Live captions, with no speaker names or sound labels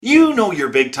You know you're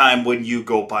big time when you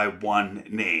go by one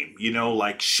name,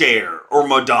 like Cher or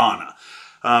Madonna.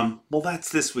 Well,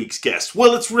 that's this week's guest.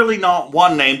 Well, it's really not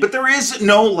one name, but there is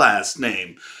no last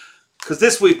name. Because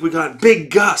this week we got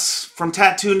Big Gus from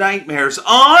Tattoo Nightmares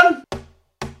on...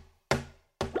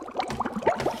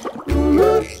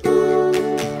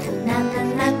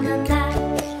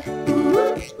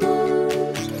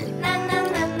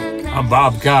 I'm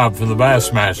Bob Cobb from the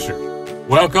Bassmaster.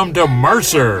 Welcome to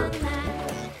Mercer.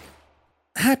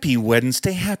 Happy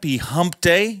Wednesday, happy hump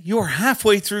day. You're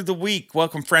halfway through the week.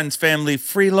 Welcome, friends, family,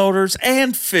 freeloaders,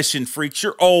 and fishing freaks.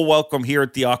 You're all welcome here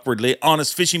at the Awkwardly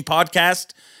Honest Fishing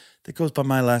Podcast that goes by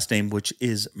my last name, which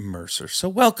is Mercer. So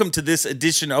welcome to this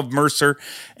edition of Mercer.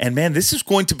 And man, this is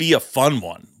going to be a fun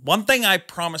one. One thing I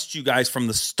promised you guys from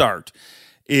the start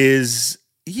is,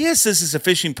 yes, this is a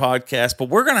fishing podcast, but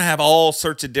we're going to have all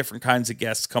sorts of different kinds of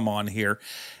guests come on here.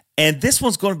 And this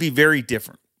one's going to be very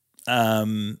different.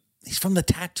 He's from the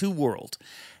tattoo world.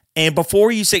 And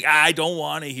before you say, I don't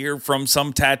want to hear from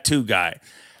some tattoo guy,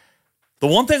 the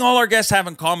one thing all our guests have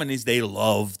in common is they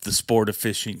love the sport of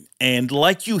fishing. And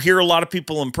like you hear a lot of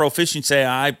people in pro fishing say,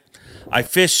 I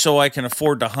fish so I can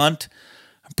afford to hunt.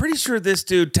 I'm pretty sure this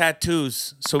dude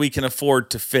tattoos so he can afford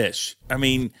to fish. I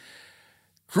mean,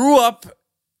 grew up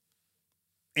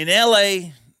in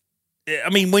LA. I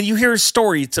mean, when you hear his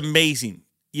story, it's amazing.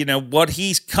 You know, what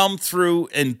he's come through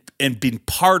and been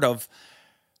part of.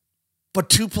 But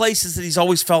two places that he's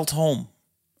always felt home.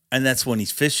 And that's when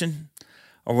he's fishing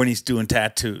or when he's doing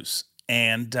tattoos.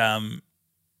 And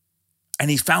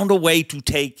he's found a way to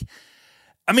take...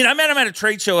 I mean, I met him at a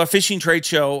trade show, a fishing trade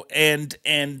show, and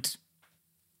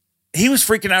he was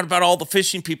freaking out about all the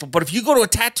fishing people. But if you go to a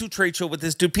tattoo trade show with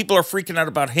this dude, people are freaking out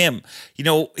about him. You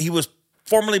know, he was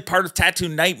formerly part of Tattoo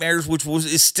Nightmares, which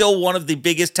is still one of the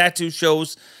biggest tattoo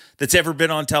shows that's ever been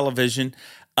on television.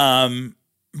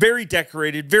 Very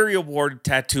decorated, very awarded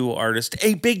tattoo artist,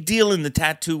 a big deal in the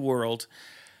tattoo world,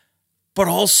 but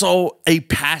also a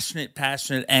passionate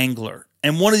angler.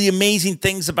 And one of the amazing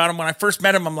things about him, when I first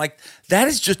met him, I'm like, that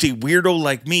is just a weirdo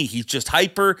like me. He's just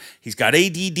hyper. He's got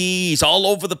ADD. He's all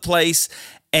over the place.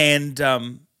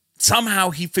 And somehow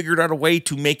he figured out a way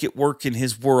to make it work in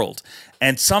his world.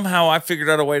 And somehow I figured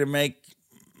out a way to make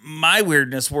my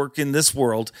weirdness work in this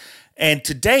world. And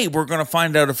today we're going to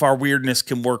find out if our weirdness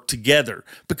can work together.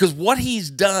 Because what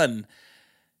he's done,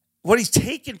 what he's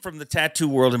taken from the tattoo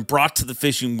world and brought to the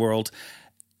fishing world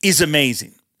is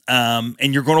amazing. And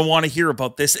you're going to want to hear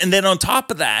about this. And then on top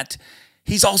of that,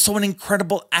 he's also an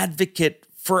incredible advocate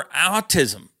for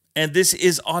autism. And this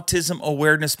is Autism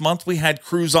Awareness Month. We had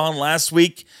Cruz on last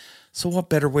week. So what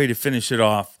better way to finish it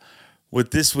off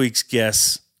with this week's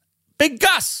guest, Big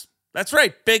Gus. That's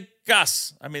right, Big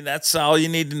Gus. I mean, that's all you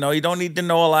need to know. You don't need to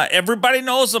know a lot. Everybody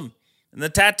knows him in the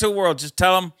tattoo world. Just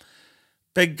tell him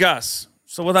Big Gus.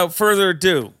 So without further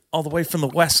ado, all the way from the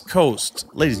West Coast,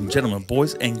 ladies and gentlemen,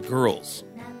 boys and girls,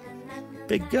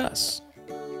 Big Gus.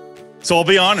 So I'll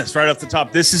be honest, right off the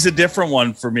top, this is a different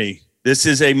one for me. This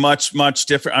is a much, much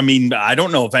different. I mean, I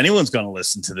don't know if anyone's going to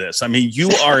listen to this. I mean,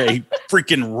 you are a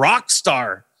freaking rock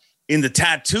star in the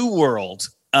tattoo world.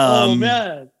 Oh,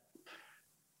 man.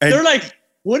 They're like,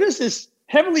 what is this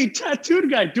heavily tattooed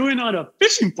guy doing on a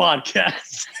fishing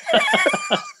podcast?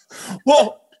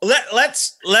 Well,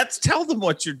 let's tell them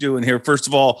what you're doing here. First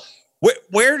of all,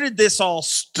 where did this all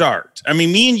start? I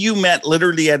mean, me and you met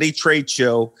literally at a trade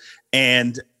show,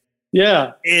 and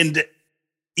yeah, and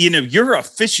you know, you're a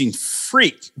fishing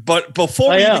freak. But before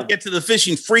we even get to the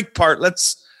fishing freak part,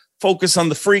 let's focus on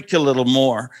the freak a little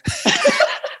more.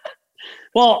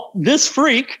 Well, this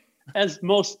freak, as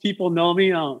most people know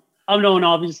me, I'm known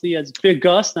obviously as Big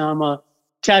Gus. Now I'm a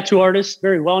tattoo artist,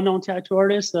 very well-known tattoo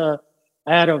artist. I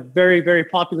had a very, very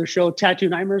popular show, Tattoo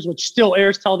Nightmares, which still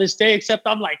airs till this day, except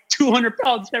I'm like 200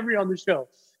 pounds heavier on the show.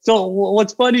 So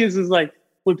what's funny is like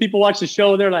when people watch the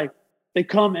show, they're like, they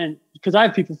come and because I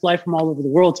have people fly from all over the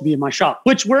world to be in my shop,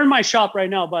 which we're in my shop right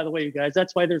now, by the way, you guys.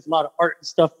 That's why there's a lot of art and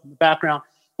stuff in the background.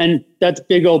 And that's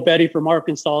big old Betty from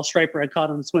Arkansas, striper I caught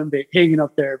on the swim bait hanging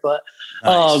up there. But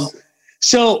nice.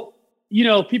 So, you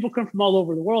know, people come from all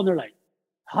over the world and they're like,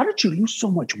 how did you lose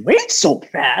so much weight so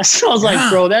fast? I was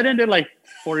like, bro, that ended like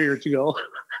 4 years ago.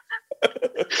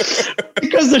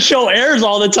 Because the show airs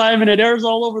all the time and it airs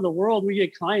all over the world. We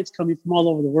get clients coming from all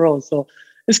over the world. So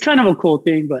it's kind of a cool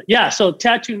thing. But yeah, so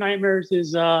Tattoo Nightmares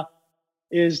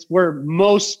is where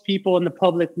most people in the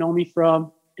public know me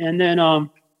from. And then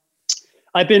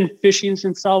I've been fishing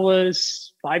since I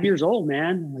was 5 years old,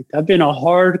 man. Like I've been a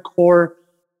hardcore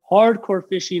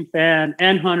fishing fan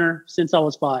and hunter since I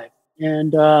was 5.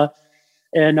 And my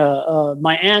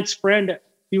aunt's friend,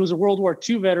 he was a World War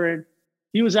II veteran.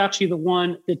 he was actually the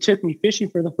one that took me fishing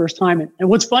for the first time. And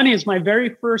what's funny is my very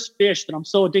first fish that I'm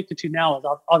so addicted to now is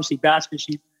obviously bass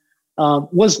fishing,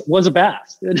 was a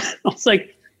bass. And I was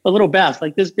like a little bass,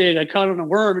 like this big. I caught on a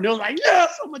worm and it was like,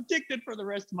 yes, I'm addicted for the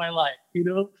rest of my life, you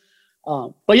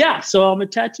know? But yeah, so I'm a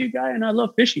tattoo guy and I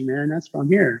love fishing, man. That's why I'm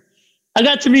here. I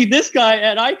got to meet this guy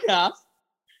at ICAST.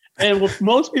 And what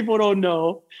most people don't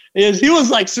know is he was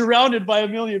like surrounded by a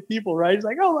million people, right? He's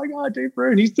like, oh my God, Dave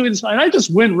Burton, he's doing this. And I just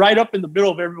went right up in the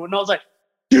middle of everyone. And I was like,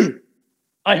 dude,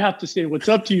 I have to say what's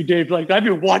up to you, Dave. Like, I've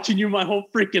been watching you my whole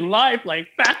freaking life, like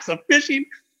facts of fishing.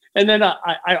 And then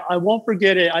I won't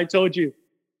forget it. I told you,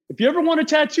 if you ever want a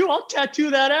tattoo, I'll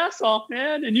tattoo that ass off,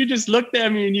 man. And you just looked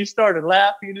at me and you started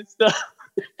laughing and stuff.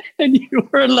 And you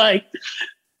were like,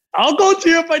 I'll go to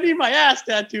you if I need my ass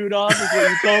tattooed off, is what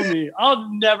you told me. I'll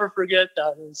never forget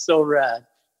that. It was so rad.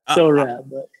 So rad.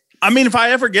 But I mean, if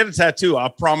I ever get a tattoo, I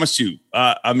promise you.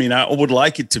 I mean, I would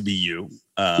like it to be you.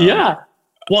 Yeah.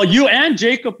 Well, you and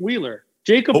Jacob Wheeler.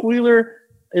 Jacob Wheeler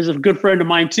is a good friend of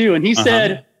mine too. And he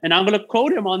said, and I'm going to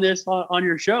quote him on this on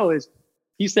your show, is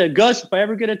he said, Gus, if I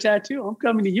ever get a tattoo, I'm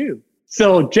coming to you.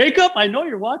 So Jacob, I know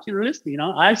you're watching or listening.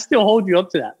 I still hold you up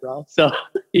to that, bro. So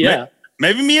yeah.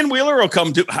 Maybe me and Wheeler will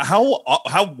come to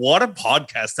what a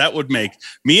podcast that would make.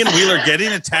 Me and Wheeler getting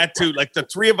a tattoo, like the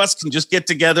three of us can just get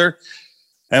together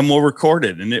and we'll record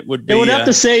it. And it would be. It would have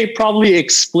to say probably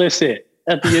explicit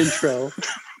at the intro.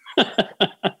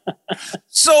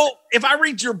 So if I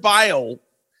read your bio,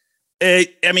 I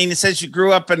mean, it says you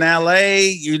grew up in LA,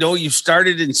 you know, you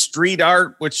started in street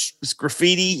art, which is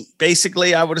graffiti,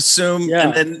 basically, I would assume. Yeah.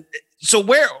 And then, so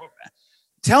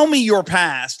tell me your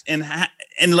past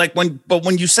and like when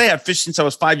you say I've fished since I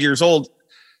was 5 years old,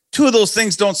 two of those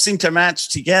things don't seem to match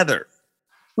together.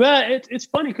 Well, it's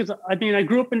funny because I mean, I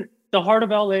grew up in the heart of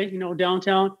LA, you know,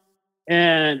 downtown,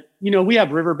 and, you know, we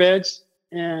have riverbeds.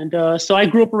 And so I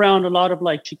grew up around a lot of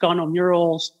like Chicano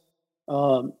murals,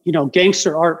 you know,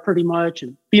 gangster art pretty much,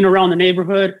 and being around the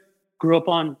neighborhood, grew up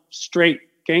on straight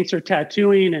gangster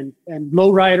tattooing and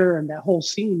lowrider and that whole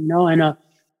scene, you know, and I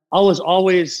was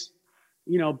always,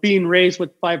 you know, being raised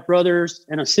with 5 brothers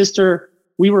and a sister,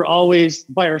 we were always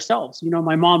by ourselves. You know,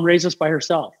 my mom raised us by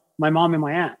herself, my mom and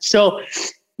my aunt. So,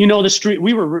 you know,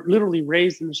 we were literally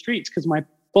raised in the streets because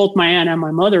both my aunt and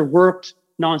my mother worked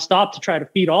nonstop to try to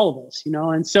feed all of us, you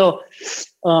know? And so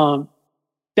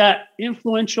that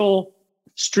influential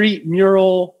street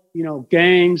mural, you know,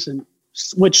 gangs, and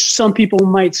which some people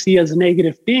might see as a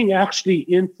negative thing, actually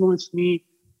influenced me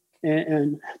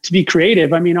and to be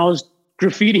creative. I mean, I was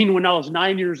graffitiing when I was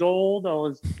 9 years old.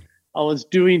 I was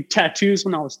doing tattoos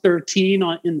when I was 13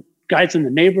 in guys in the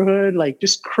neighborhood, like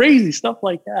just crazy stuff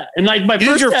like that. And like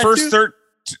first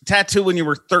tattoo when you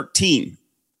were 13.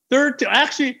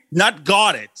 Actually, not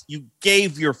got it. You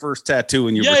gave your first tattoo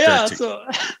when you were 13.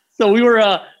 Yeah. So we were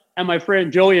at my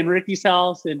friend Joey and Ricky's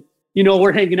house, and you know,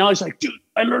 we're hanging out. He's like, dude,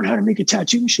 I learned how to make a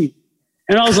tattoo machine.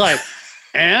 And I was like,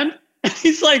 and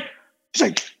he's like,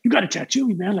 you got to tattoo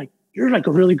me, man. Like, you're like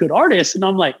a really good artist. And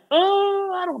I'm like,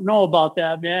 oh, I don't know about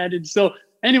that, man. And so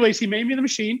anyways, he made me the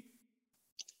machine.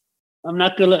 I'm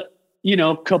not going to, you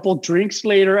know, a couple drinks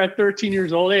later at 13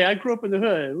 years old. Hey, I grew up in the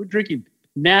hood. We're drinking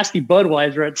nasty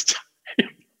Budweiser at the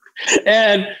time.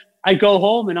 And I go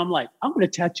home and I'm like, I'm going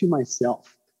to tattoo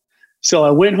myself. So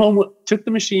I went home, took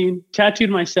the machine,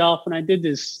 tattooed myself, and I did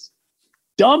this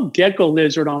dumb gecko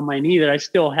lizard on my knee that I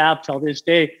still have till this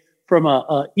day from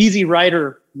a Easy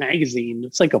Rider magazine.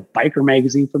 It's like a biker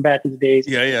magazine from back in the days.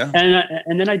 Yeah.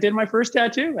 And then I did my first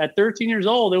tattoo at 13 years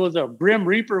old. It was a Grim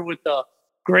Reaper with a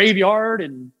graveyard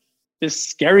and this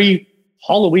scary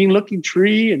Halloween looking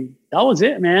tree. And that was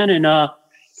it, man. And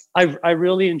I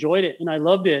really enjoyed it and I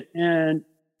loved it. And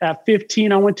at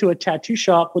 15, I went to a tattoo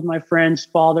shop with my friend's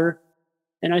father.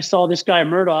 And I saw this guy,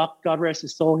 Murdoch, God rest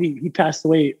his soul. He passed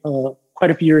away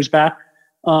quite a few years back.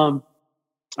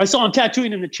 I saw him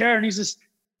tattooing in the chair, and he's this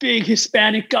big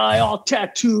Hispanic guy, all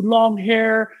tattooed, long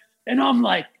hair. And I'm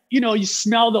like, you know, you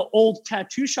smell the old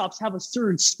tattoo shops have a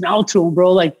certain smell to them,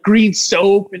 bro, like green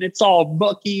soap, and it's all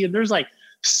mucky, and there's like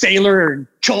sailor and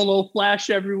cholo flash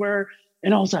everywhere.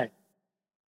 And I was like,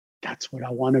 that's what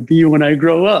I want to be when I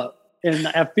grow up. And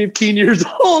at 15 years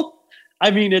old, I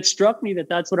mean, it struck me that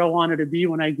that's what I wanted to be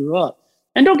when I grew up.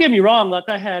 And don't get me wrong, like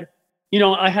I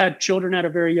had children at a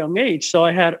very young age. So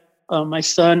I had my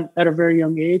son at a very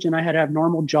young age, and I had to have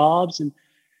normal jobs.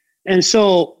 And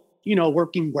so, you know,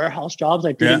 working warehouse jobs,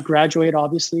 I didn't graduate,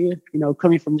 obviously, you know,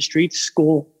 coming from the streets,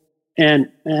 school, and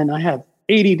I have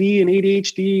ADD and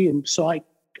ADHD. And so I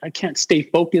can't stay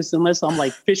focused unless I'm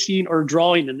like fishing or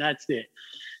drawing, and that's it.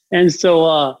 And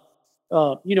so,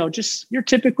 you know, just your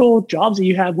typical jobs that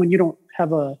you have when you don't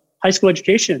have a high school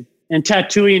education, and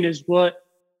tattooing is what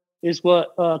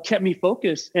kept me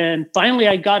focused. And finally,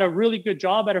 I got a really good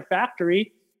job at a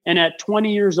factory. And at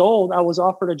 20 years old, I was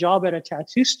offered a job at a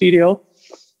tattoo studio,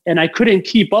 and I couldn't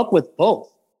keep up with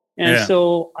both. And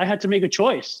so I had to make a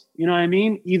choice. You know what I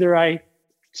mean? Either I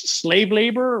slave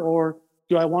labor, or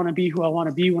do I want to be who I want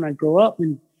to be when I grow up?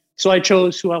 And so I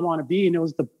chose who I want to be. And it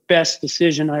was the best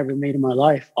decision I ever made in my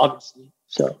life, obviously.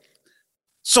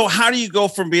 So how do you go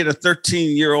from being a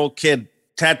 13-year-old kid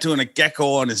tattooing a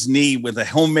gecko on his knee with a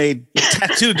homemade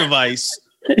tattoo device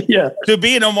to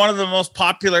being on one of the most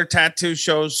popular tattoo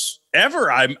shows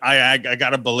ever? I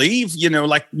gotta believe,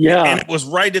 and it was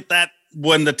right at that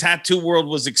when the tattoo world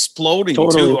was exploding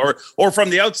too, or from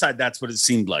the outside, that's what it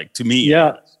seemed like to me.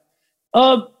 Yeah.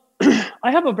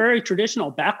 I have a very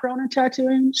traditional background in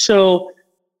tattooing. So,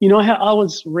 I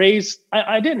was raised,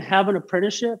 I didn't have an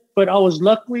apprenticeship, but I was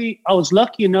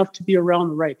lucky enough to be around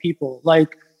the right people,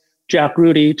 like Jack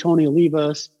Rudy, Tony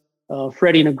Olivas,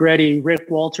 Freddie Negretti, Rick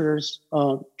Walters,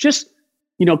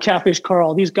 Catfish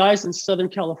Carl, these guys in Southern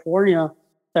California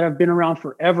that have been around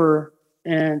forever,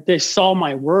 and they saw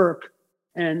my work,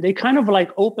 and they kind of like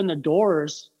opened the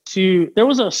doors to, there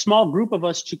was a small group of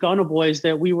us Chicano boys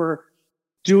that we were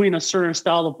doing a certain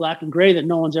style of black and gray that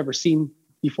no one's ever seen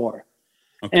before.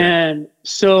 Okay. And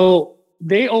so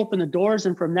they opened the doors,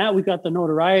 and from that we got the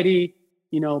notoriety.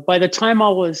 By the time I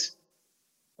was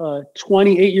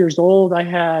 28 years old, I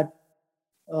had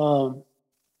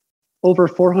over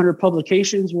 400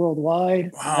 publications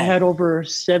worldwide. Wow. I had over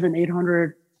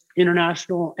 800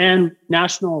 international and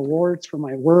national awards for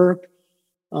my work.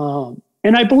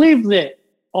 And I believe that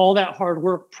all that hard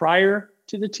work prior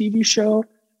to the TV show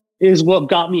is what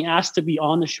got me asked to be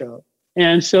on the show.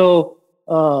 And so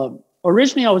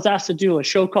originally I was asked to do a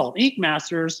show called Ink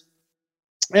Masters.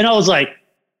 And I was like,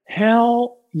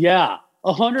 hell yeah,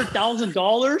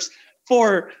 $100,000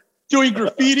 for doing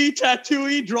graffiti,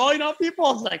 tattooing, drawing on people.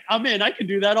 I was like, I'm in, I can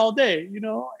do that all day,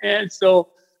 And so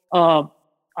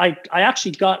I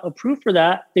actually got approved for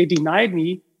that. They denied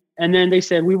me. And then they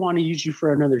said, we want to use you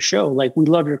for another show. Like, we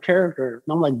love your character.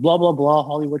 And I'm like, blah, blah, blah,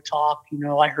 Hollywood talk.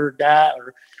 I heard that.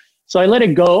 So I let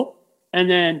it go. And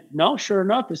then, no, sure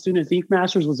enough, as soon as Ink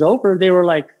Masters was over, they were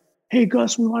like, hey,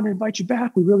 Gus, we want to invite you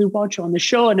back. We really want you on the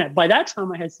show. And by that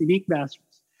time, I had seen Ink Masters.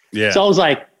 Yeah. So I was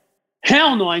like,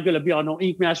 hell no, I ain't going to be on no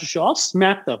Ink Master show. I'll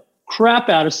smack the crap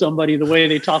out of somebody the way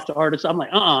they talk to artists. I'm like,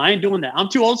 I ain't doing that. I'm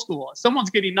too old school. Someone's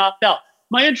getting knocked out.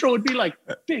 My intro would be like,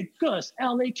 Big Gus,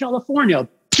 LA, California,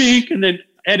 big, and then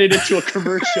edit it to a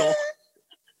commercial.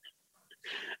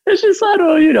 It's just, I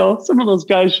don't know, some of those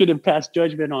guys shouldn't pass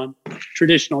judgment on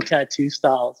traditional tattoo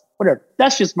styles. Whatever.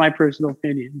 That's just my personal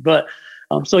opinion. But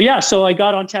so I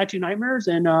got on Tattoo Nightmares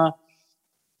and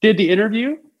did the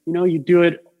interview. You do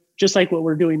it just like what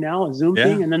we're doing now, a Zoom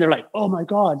thing. And then they're like, oh my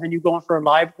God. And then you go in for a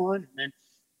live one, and then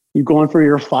you go in for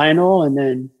your final. And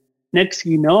then next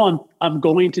thing you know, I'm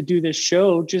going to do this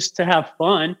show just to have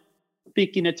fun,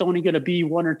 thinking it's only going to be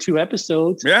 1 or 2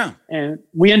 episodes. Yeah. And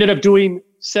we ended up doing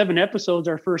 7 episodes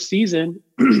our first season.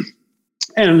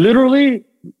 And literally,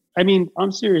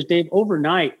 I'm serious, Dave,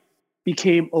 overnight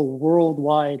became a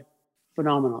worldwide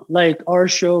phenomenon. Like, our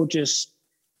show just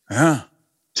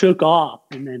took off.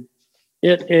 And then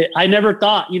I never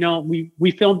thought,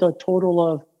 we filmed a total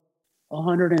of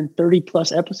 130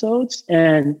 plus episodes,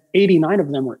 and 89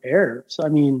 of them were aired. So,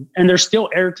 and they're still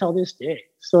aired till this day.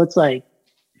 So it's like,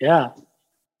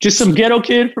 just some ghetto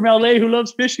kid from LA who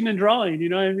loves fishing and drawing, you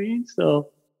know what I mean? So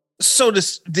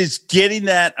this getting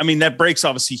that, that break's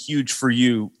obviously huge for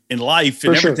you in life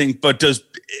and everything, but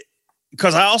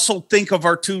because I also think of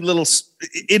our two little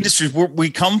industries where we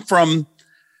come from,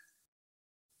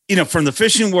 from the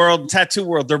fishing world and tattoo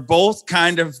world. They're both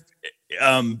kind of,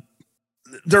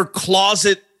 they're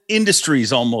closet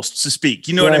industries almost, to speak.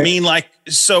 You know what I mean? Like,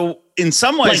 so in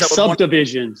some ways, like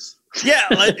subdivisions.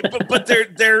 But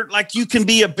they're like, you can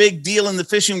be a big deal in the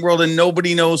fishing world and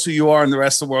nobody knows who you are in the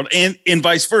rest of the world, and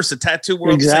vice versa. Tattoo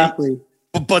world, exactly.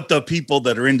 But the people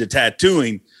that are into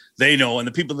tattooing, they know, and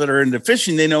the people that are into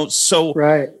fishing, they know. So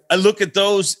I look at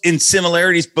those in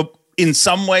similarities, but in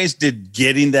some ways, did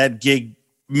getting that gig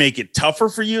make it tougher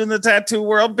for you in the tattoo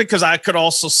world? Because I could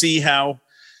also see how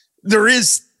there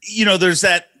is, there's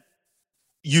that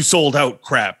you sold out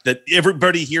crap that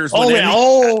everybody hears.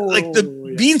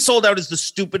 Being sold out is the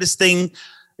stupidest thing.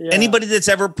 Yeah. Anybody that's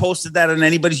ever posted that on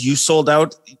anybody's you sold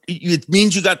out, it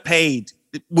means you got paid,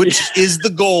 which is the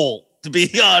goal, to be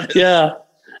honest. Yeah.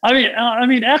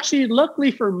 Actually,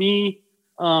 luckily for me,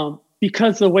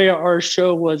 because the way our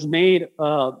show was made,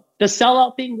 the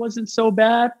sellout thing wasn't so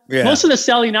bad. Yeah. Most of the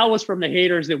selling out was from the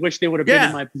haters that wish they would have been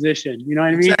in my position. You know what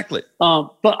I mean? Exactly.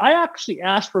 But I actually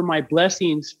asked for my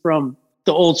blessings from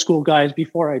the old school guys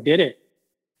before I did it.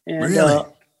 And Really?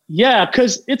 yeah,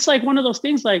 because it's like one of those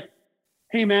things like,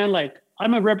 hey man, like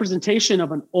I'm a representation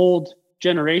of an old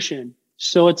generation.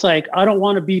 So it's like, I don't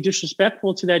want to be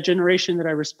disrespectful to that generation that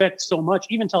I respect so much,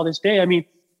 even till this day. I mean,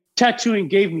 tattooing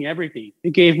gave me everything.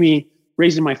 It gave me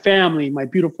raising my family, my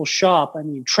beautiful shop. I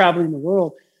mean, traveling the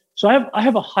world. So I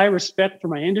have a high respect for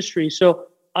my industry. So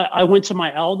I went to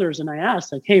my elders and I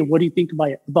asked, like, hey, what do you think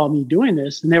about me doing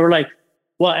this? And they were like,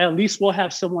 well, at least we'll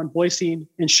have someone voicing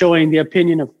and showing the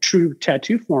opinion of true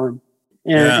tattoo form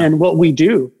and what we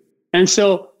do. And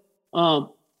so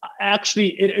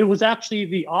actually, it was actually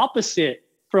the opposite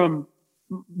from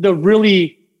the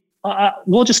really,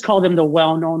 we'll just call them the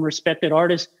well-known, respected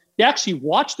artists. They actually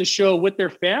watched the show with their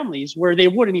families where they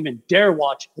wouldn't even dare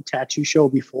watch a tattoo show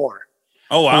before.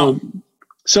 Oh, wow.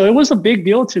 So it was a big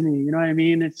deal to me. You know what I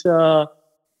mean? It's there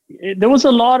was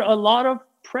a lot of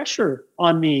pressure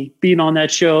on me being on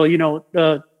that show, you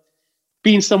know,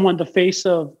 being someone, the face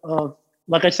of,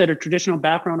 like I said, a traditional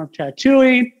background of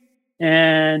tattooing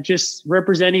and just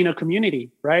representing a community,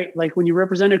 right? Like when you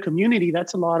represent a community,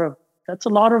 that's a lot of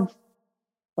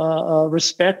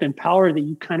respect and power that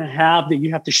you kind of have, that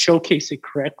you have to showcase it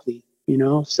correctly, you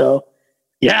know? So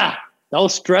yeah, that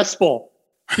was stressful.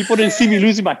 People didn't see me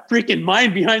losing my freaking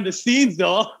mind behind the scenes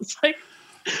though. It's like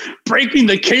breaking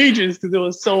the cages because it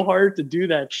was so hard to do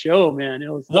that show, man. It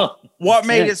was what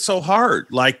made it so hard?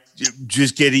 Like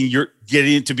just getting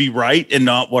it to be right and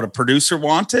not what a producer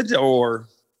wanted, or?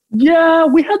 Yeah,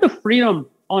 we had the freedom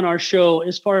on our show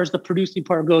as far as the producing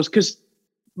part goes, because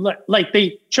like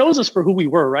they chose us for who we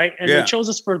were, right? And they chose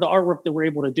us for the artwork that we're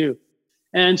able to do.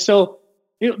 And so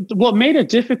what made it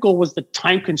difficult was the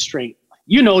time constraint.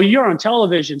 You know, you're on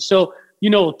television, so, you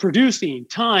know, producing,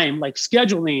 time, like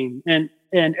scheduling, and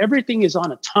everything is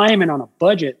on a time and on a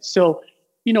budget. So,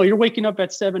 you know, you're waking up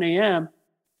at 7 a.m.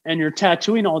 and you're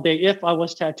tattooing all day, if I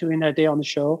was tattooing that day on the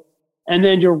show, and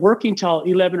then you're working till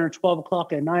 11 or 12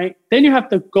 o'clock at night. Then you have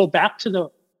to go back to the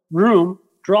room,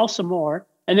 draw some more,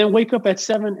 and then wake up at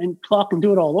 7 o'clock and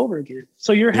do it all over again.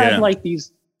 So you're having like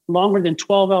these longer than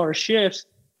 12-hour shifts,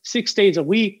 6 days a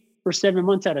week for 7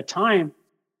 months at a time.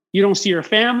 You don't see your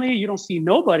family. You don't see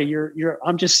nobody.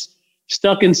 I'm just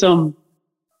stuck in some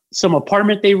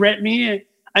apartment they rent me.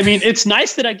 I mean, it's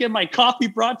nice that I get my coffee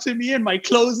brought to me and my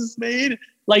clothes is made.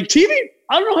 Like TV,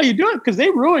 I don't know how you do it because they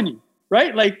ruin you,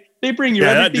 right? Like they bring you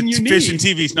everything you need. Fishing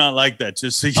TV's not like that.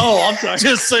 Just so you, I'm sorry.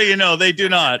 Just so you know, they do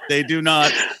not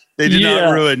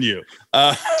ruin you.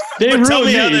 Tell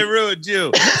me how they ruined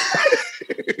you.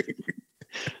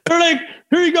 They're like,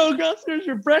 here you go, Gus. Here's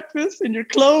your breakfast and your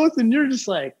clothes, and you're just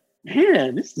like,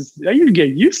 man, you get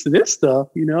used to this stuff,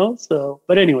 you know? So,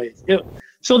 but anyways,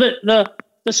 so the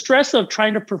stress of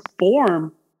trying to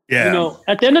perform, you know,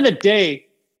 at the end of the day,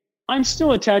 I'm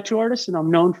still a tattoo artist and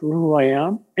I'm known for who I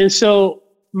am. And so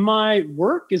my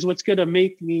work is what's going to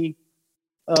make me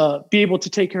be able to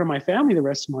take care of my family the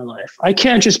rest of my life. I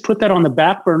can't just put that on the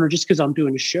back burner just because I'm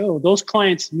doing a show. Those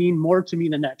clients mean more to me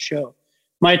than that show.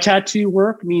 My tattoo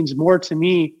work means more to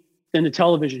me than the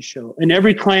television show. And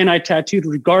every client I tattooed,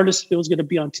 regardless if it was going to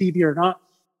be on TV or not,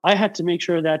 I had to make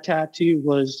sure that tattoo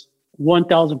was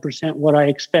 1000% what I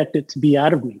expect it to be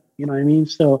out of me. You know what I mean?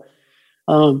 So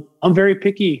I'm very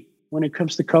picky when it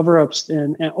comes to cover-ups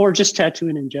and or just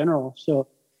tattooing in general. So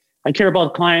I care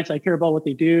about the clients. I care about what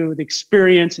they do, the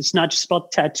experience. It's not just about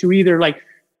the tattoo either. Like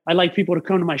I like people to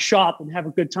come to my shop and have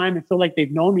a good time and feel like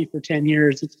they've known me for 10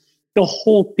 years. The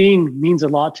whole thing means a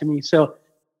lot to me. So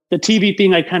the TV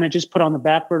thing, I kind of just put on the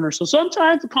back burner. So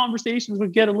sometimes the conversations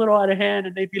would get a little out of hand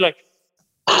and they'd be like,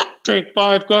 take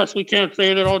 5, Gus, we can't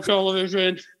say that on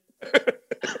television.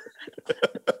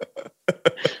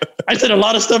 I said a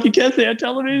lot of stuff you can't say on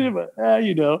television, but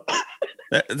you know.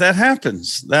 That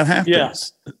happens. That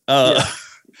happens. Yeah.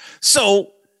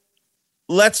 So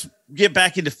let's get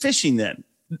back into fishing then.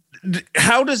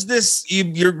 How does this,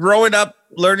 you're growing up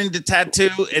learning to tattoo,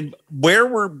 and where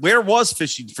was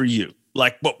fishing for you?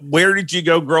 Like, where did you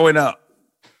go growing up?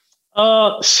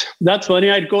 That's funny.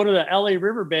 I'd go to the LA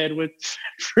riverbed with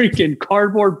freaking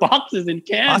cardboard boxes and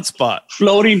cans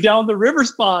floating down the river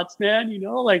spots, man. You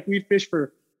know, like we'd fish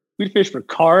for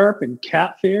carp and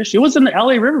catfish. It was in the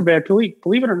LA riverbed.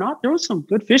 Believe it or not, there was some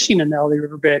good fishing in the LA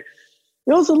riverbed.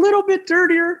 It was a little bit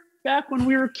dirtier back when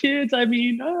we were kids. I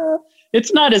mean,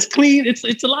 it's not as clean.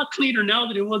 It's a lot cleaner now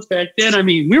than it was back then. I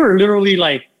mean, we were literally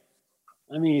like,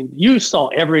 you saw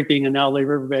everything in LA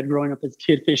riverbed growing up as a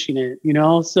kid fishing it, you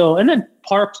know? So, and then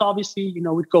parks, obviously, you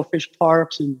know, we'd go fish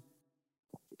parks and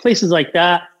places like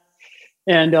that.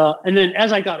 And then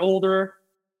as I got older,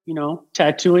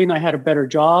 tattooing, I had a better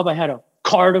job. I had a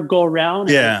car to go around.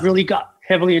 And I really got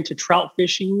heavily into trout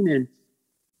fishing. And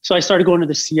so I started going to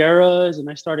the Sierras, and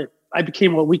I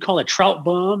became what we call a trout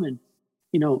bum, and,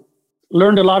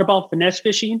 learned a lot about finesse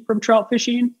fishing from trout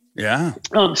fishing. Yeah.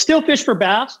 Still fish for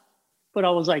bass, but I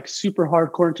was like super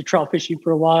hardcore into trout fishing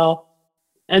for a while.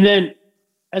 And then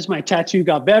as my tattoo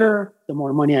got better, the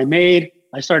more money I made,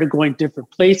 I started going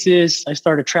different places. I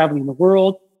started traveling the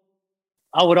world.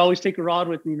 I would always take a rod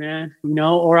with me, man,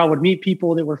 or I would meet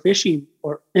people that were fishing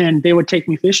and they would take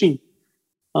me fishing.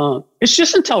 It's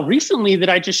just until recently that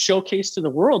I just showcased to the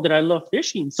world that I love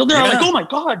fishing. So they're like, oh my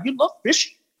God, you love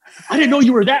fishing. I didn't know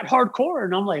you were that hardcore.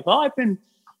 And I'm like, well, I've been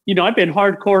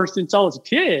hardcore since I was a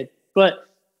kid. But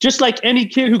just like any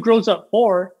kid who grows up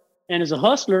poor and is a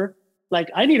hustler, like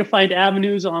I need to find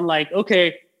avenues on like,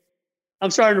 okay,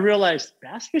 I'm starting to realize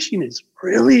bass fishing is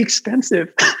really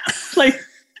expensive.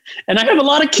 And I have a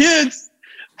lot of kids.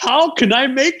 How can I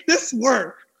make this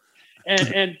work?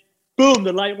 And boom,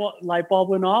 the light bulb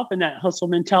went off, and that hustle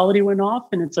mentality went off.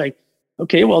 And it's like,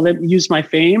 okay, well, let me use my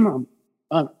fame.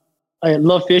 I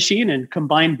love fishing, and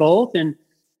combine both, and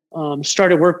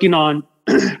started working on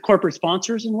corporate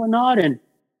sponsors and whatnot. And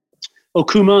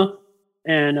Okuma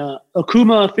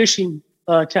Fishing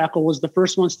Tackle was the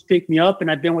first ones to pick me up,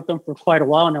 and I've been with them for quite a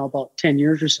while now, about 10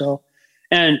 years or so.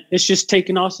 And it's just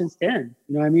taken off since then.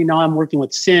 You know what I mean? Now I'm working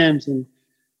with Sims and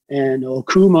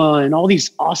Okuma and all these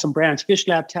awesome brands, Fish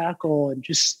Lab Tackle, and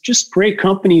just great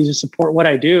companies to support what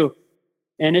I do.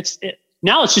 And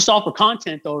now it's just all for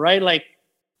content though, right? Like,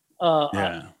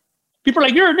 people are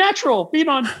like, you're a natural being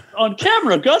on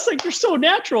camera, Gus. Like, you're so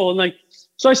natural. And like,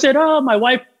 so I said, my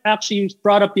wife actually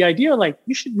brought up the idea, like,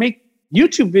 you should make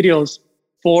YouTube videos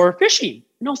for fishing.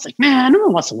 And I was like, man, no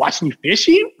one wants to watch me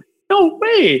fishing. No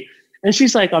way. And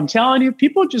she's like, I'm telling you,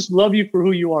 people just love you for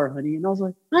who you are, honey. And I was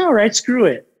like, all right, screw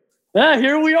it.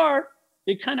 Here we are.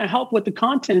 It kind of helped with the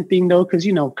content thing though, because,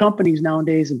 companies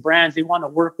nowadays and brands, they want to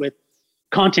work with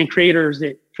content creators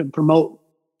that can promote,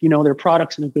 their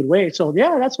products in a good way. So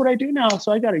yeah, that's what I do now.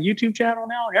 So I got a YouTube channel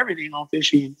now and everything on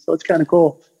fishing. So it's kind of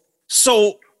cool.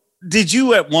 So did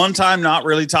you at one time not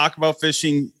really talk about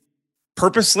fishing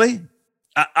purposely?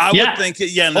 I would think,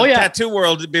 in the tattoo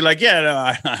world, it'd be like,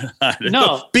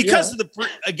 no, because of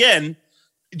again,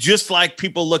 just like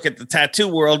people look at the tattoo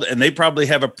world and they probably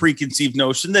have a preconceived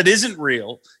notion that isn't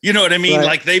real. You know what I mean? Right.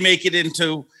 Like they make it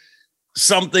into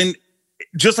something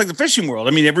just like the fishing world.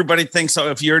 I mean, everybody thinks,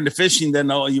 if you're into fishing, then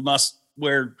you must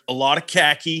wear a lot of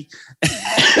khaki,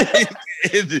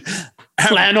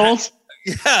 flannels.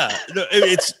 Yeah,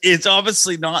 it's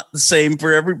obviously not the same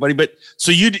for everybody. But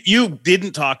so you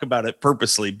didn't talk about it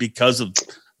purposely because of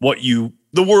the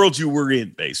world you were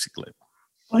in, basically.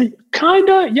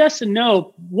 Kinda, yes and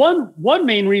no. One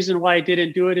main reason why I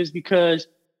didn't do it is because,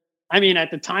 at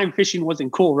the time fishing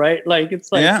wasn't cool, right? Like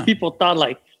it's like people thought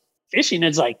like fishing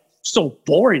is like so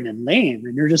boring and lame,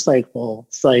 and you're just like, well,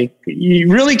 it's like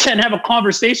you really can't have a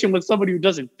conversation with somebody who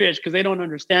doesn't fish because they don't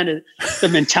understand it. The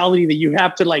mentality that you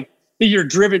have to that you're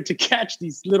driven to catch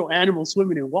these little animals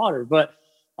swimming in water. But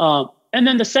and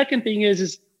then the second thing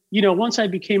is once I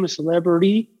became a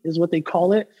celebrity, is what they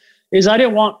call it, is I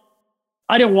didn't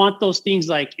want those things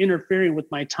like interfering with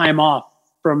my time off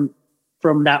from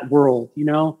that world.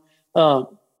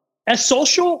 As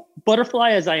social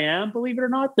butterfly as I am, believe it or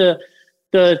not, the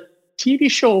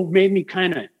TV show made me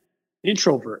kind of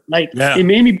introvert. It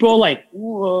made me go like,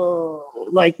 whoa,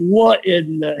 like what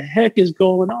in the heck is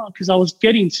going on? Because I was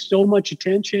getting so much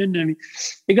attention.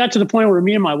 It got to the point where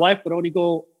me and my wife would only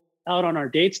go out on our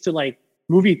dates to like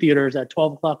movie theaters at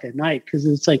 12 o'clock at night, because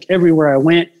it's like everywhere I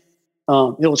went,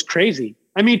 it was crazy.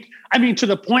 I mean, to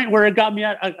the point where it got me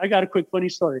I got a quick funny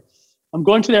story. I'm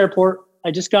going to the airport.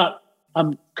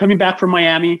 I'm coming back from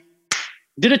Miami,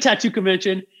 did a tattoo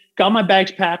convention, got my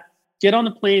bags packed, get on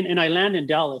the plane, and I land in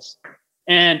Dallas.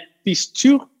 And these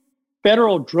two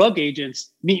federal drug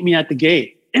agents meet me at the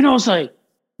gate. And I was like,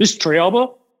 Mr.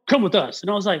 Torrealba, come with us. And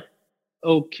I was like,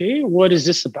 okay, what is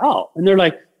this about? And they're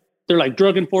like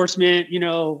drug enforcement,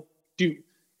 do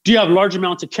you have large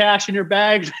amounts of cash in your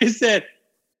bags? I said,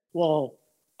 well,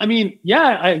 I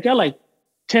got like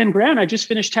 10 grand. I just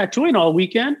finished tattooing all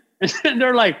weekend. And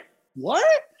they're like, what?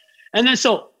 And then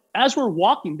so as we're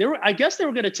walking, I guess they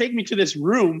were going to take me to this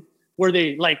room where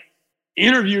they like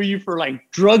interview you for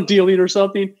like drug dealing or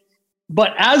something.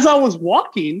 But as I was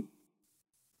walking,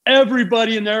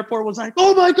 everybody in the airport was like,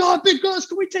 oh my God, Big Gus,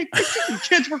 can we take pictures? And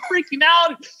kids were freaking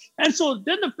out. And so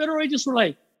then the federal agents were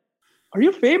like, are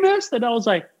you famous? And I was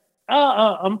like,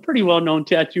 I'm a pretty well-known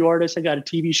tattoo artist. I got a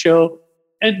TV show.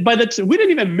 And we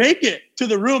didn't even make it to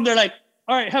the room. They're like,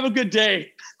 all right, have a good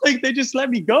day. Like, they just let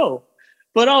me go.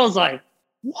 But I was like,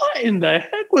 what in the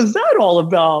heck was that all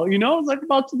about? You know, I was like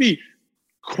about to be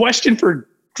questioned for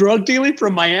drug dealing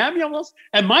from Miami almost.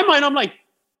 In my mind, I'm like,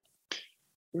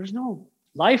 there's no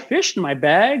live fish in my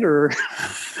bag, or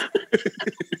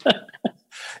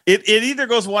it either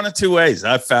goes one of two ways.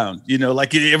 I've found, you know,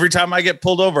 like every time I get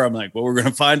pulled over, I'm like, well, we're going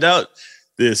to find out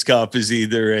this cop is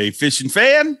either a fishing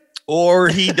fan or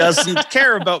he doesn't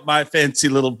care about my fancy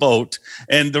little boat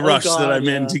and the rush that I'm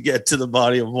in to get to the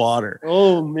body of water.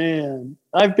 Oh man,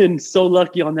 I've been so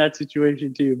lucky on that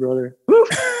situation too, brother.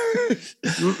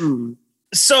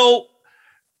 So,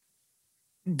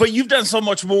 but you've done so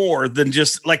much more than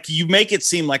just like, you make it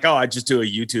seem like, oh, I just do a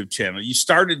YouTube channel. You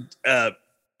started a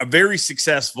very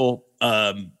successful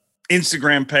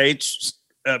Instagram page.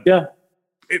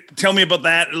 Tell me about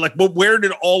that. Like, where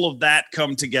did all of that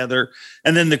come together?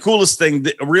 And then the coolest thing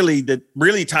that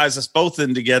really ties us both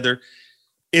in together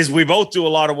is we both do a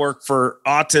lot of work for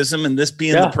autism, and this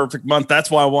being the perfect month. That's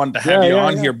why I wanted to have you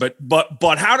on here. But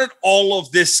how did all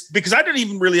of this, because I didn't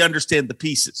even really understand the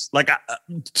pieces. Like,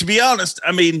 to be honest,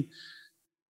 I mean,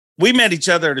 we met each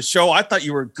other at a show. I thought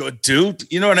you were a good dude.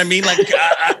 You know what I mean? Like,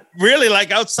 really,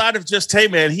 like, outside of just, hey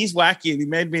man, he's wacky and he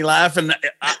made me laugh. And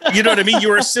you know what I mean? You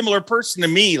were a similar person to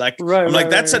me. Like,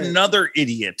 that's another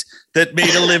idiot that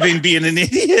made a living being an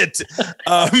idiot.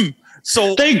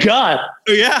 So thank God.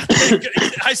 Yeah.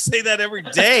 I say that every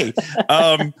day.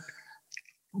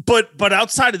 But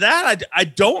outside of that, I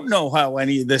don't know how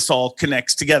any of this all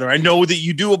connects together. I know that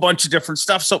you do a bunch of different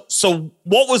stuff. So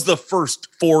what was the first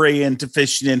foray into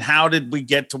fishing, and how did we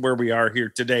get to where we are here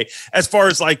today? As far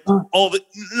as like all the,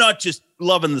 not just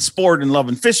loving the sport and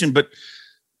loving fishing, but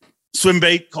swim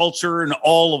bait culture and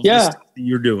all of this stuff that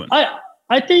you're doing.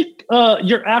 I think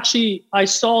you're actually, I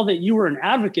saw that you were an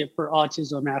advocate for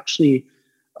autism actually.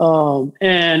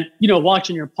 And, you know,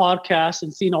 watching your podcast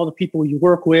and seeing all the people you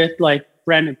work with, like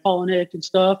Brandon Polinick and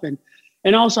stuff. And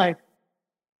I was like,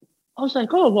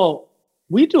 oh, well,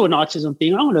 we do an autism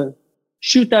thing. I'm going to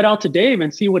shoot that out to Dave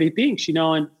and see what he thinks, you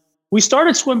know. And we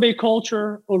started Swim Bait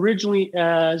Culture originally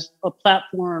as a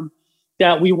platform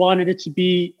that we wanted it to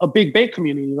be a big bait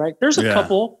community, right? There's a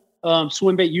couple,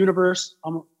 Swim Bait Universe,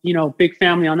 you know, big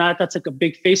family on that. That's like a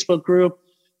big Facebook group.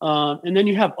 And then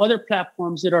you have other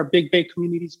platforms that are big bait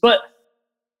communities. But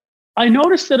I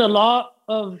noticed that a lot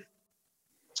of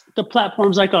the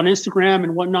platforms like on Instagram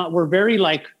and whatnot were very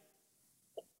like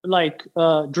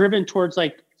driven towards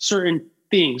like certain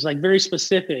things, like very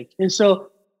specific. And so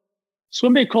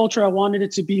Swim Bait Culture, I wanted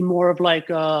it to be more of like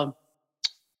a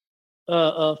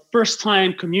first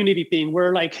time community thing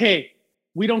where like, hey,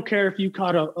 we don't care if you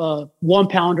caught a 1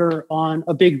 pounder on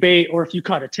a big bait or if you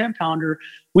caught a 10 pounder.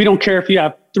 We don't care if you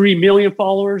have 3 million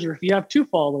followers or if you have 2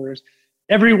 followers.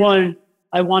 Everyone,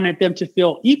 I wanted them to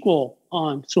feel equal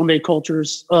on Swim Bait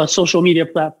Culture's social media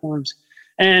platforms.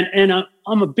 And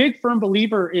I'm a big firm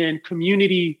believer in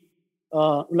community,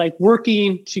 like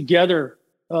working together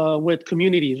with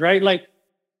communities, right? Like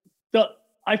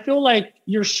I feel like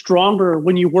you're stronger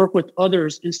when you work with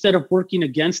others instead of working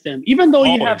against them, even though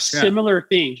you have similar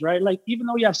things, right? Like even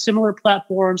though you have similar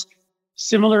platforms,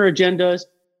 similar agendas,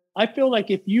 I feel like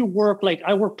if you work, like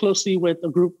I work closely with a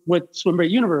group with Swim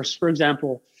Bait Universe, for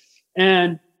example,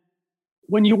 and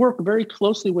when you work very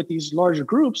closely with these larger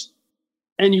groups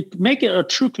and you make it a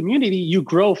true community, you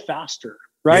grow faster,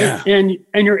 right? Yeah. And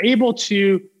you're able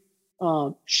to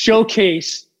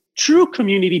showcase true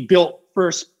community built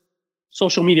first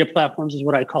social media platforms is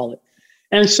what I call it.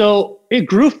 And so it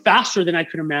grew faster than I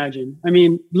could imagine. I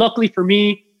mean, luckily for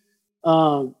me,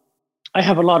 I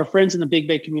have a lot of friends in the big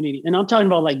bait community, and I'm talking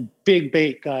about like big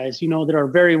bait guys, you know, that are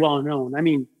very well known. I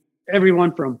mean,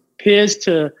 everyone from Piz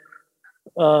to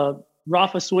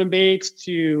Rafa Swim Baits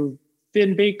to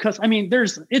Fin Bait Cuts. I mean,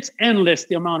 it's endless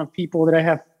the amount of people that I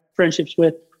have friendships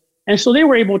with. And so they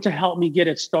were able to help me get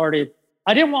it started.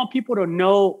 I didn't want people to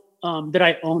know that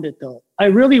I owned it though. I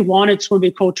really wanted Swim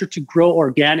Bait Culture to grow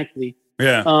organically.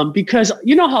 Yeah. Because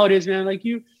you know how it is, man. Like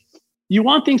you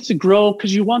want things to grow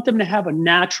because you want them to have a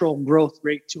natural growth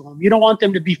rate to them. You don't want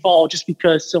them to be followed just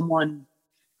because someone,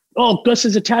 oh, Gus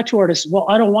is a tattoo artist. Well,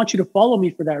 I don't want you to follow me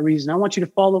for that reason. I want you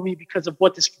to follow me because of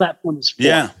what this platform is for.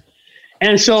 Yeah.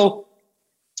 And so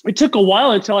it took a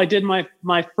while until I did my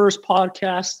first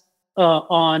podcast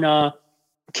on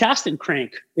Cast and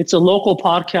Crank. It's a local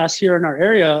podcast here in our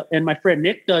area, and my friend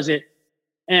Nick does it.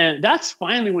 And that's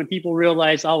finally when people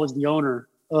realized I was the owner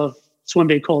of Swim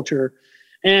Bait Culture.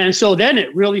 And so then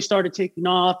it really started taking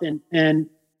off, and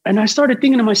I started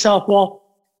thinking to myself, well,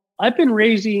 I've been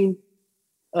raising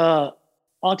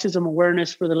autism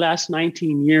awareness for the last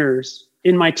 19 years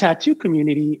in my tattoo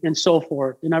community and so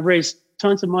forth. And I've raised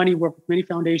tons of money, worked with many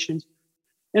foundations.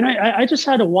 And I just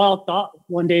had a wild thought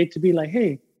one day to be like,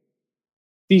 hey,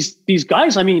 these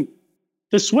guys, I mean,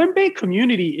 the swim bait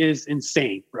community is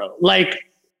insane, bro. Like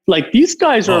these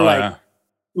guys are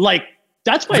like,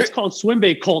 that's why it's called swim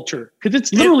bait culture, because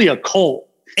it's literally a cult.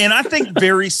 And I think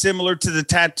very similar to the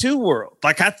tattoo world.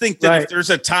 Like, I think that if there's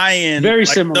a tie-in, very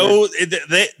like similar.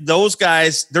 Those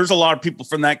guys, there's a lot of people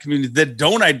from that community that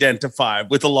don't identify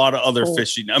with a lot of other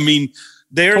fishing. I mean,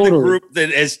 they're the group that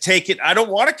has taken, I don't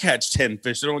want to catch 10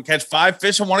 fish. I don't want to catch 5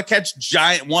 fish. I want to catch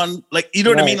giant one. Like, you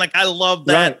know what I mean? Like, I love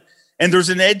that. Right. And there's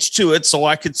an edge to it. So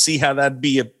I could see how that'd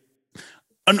be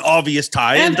an obvious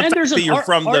tie. And the fact that you're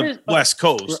from the West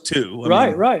Coast too. I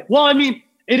mean, right. Well, I mean,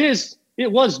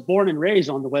 it was born and raised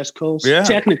on the West Coast,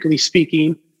 technically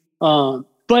speaking. But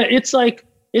it's like,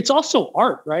 it's also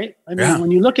art, right? I mean,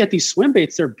 when you look at these swim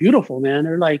baits, they're beautiful, man.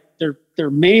 They're like, they're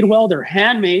made well, they're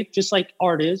handmade, just like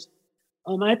art is.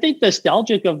 I think the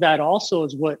nostalgic of that also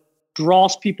is what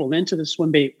draws people into the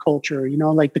swim bait culture, you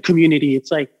know, like the community.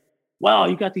 It's like, wow,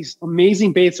 you got these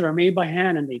amazing baits that are made by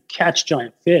hand and they catch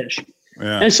giant fish.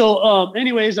 Yeah. And so,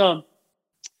 anyways, the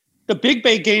big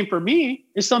bait game for me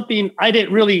is something I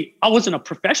wasn't a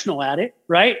professional at it,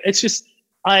 right? It's just,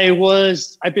 I've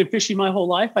been fishing my whole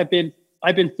life. I've been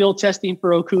field testing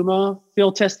for Okuma,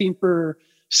 field testing for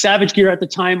Savage Gear at the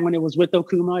time when it was with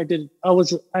Okuma.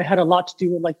 I had a lot to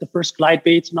do with like the first glide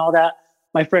baits and all that.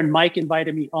 My friend Mike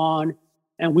invited me on,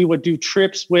 and we would do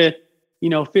trips with, you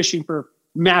know, fishing for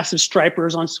massive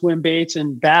stripers on swim baits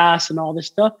and bass and all this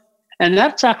stuff. And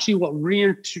that's actually what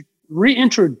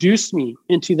reintroduced me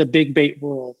into the big bait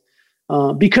world,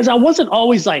 because I wasn't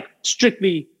always like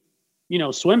strictly, you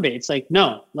know, swim baits. Like,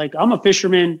 no, like I'm a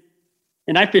fisherman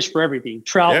and I fish for everything: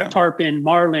 trout, tarpon,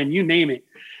 marlin, you name it.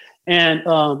 And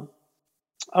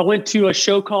I went to a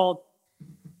show called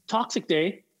Toxic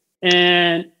Day,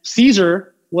 and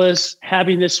Caesar was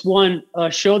having this one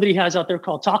show that he has out there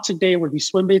called Toxic Day, where these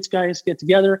swim baits guys get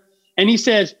together. And he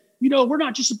says, you know, we're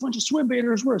not just a bunch of swim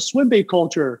baiters, we're a swim bait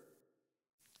culture.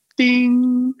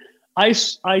 Ding. I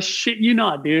shit you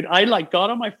not, dude. I like got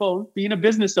on my phone, being a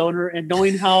business owner and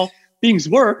knowing how things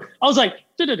work. I was like,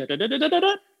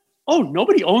 oh,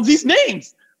 nobody owns these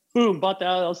names. Boom, bought the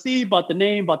LLC, bought the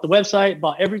name, bought the website,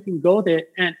 bought everything go with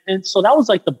it. And so that was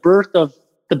like the birth of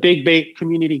the big bait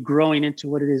community growing into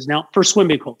what it is now for swim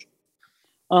bait culture.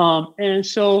 And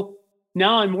so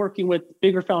now I'm working with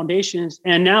bigger foundations.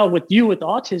 And now with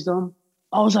autism,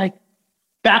 I was like,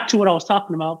 back to what I was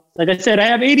talking about. Like I said, I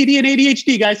have ADD and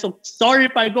ADHD, guys. So sorry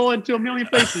if I go into a million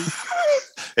places.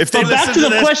 If they listen to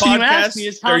this question podcast, you asked me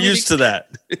is how they're used to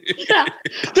that. Yeah.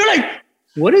 They're like,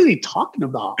 what is he talking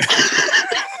about?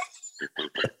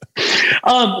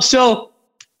 So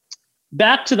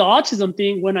back to the autism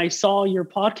thing, when I saw your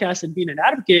podcast and being an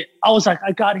advocate, I was like,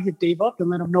 I got to hit Dave up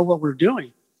and let him know what we're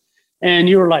doing. And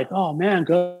you were like, oh man,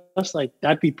 Gus, like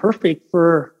that'd be perfect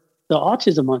for the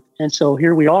autism month. And so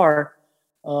here we are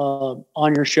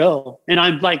on your show. And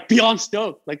I'm like beyond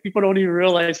stoked. Like people don't even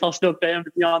realize how stoked I am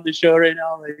to be on the show right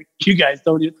now. Like you guys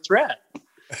don't even threat.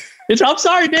 I'm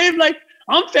sorry, Dave. Like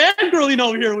I'm fangirling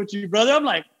over here with you, brother. I'm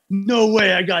like, no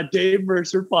way, I got Dave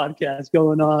Mercer podcast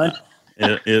going on.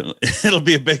 It'll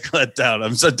be a big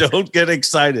letdown. So don't get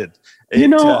excited.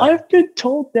 I've been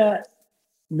told that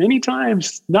many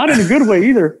times, not in a good way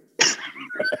either.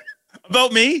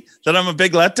 About me? That I'm a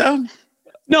big letdown?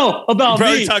 No, about You're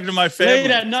probably me. Talking to my family.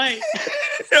 Late at night.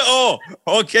 Oh,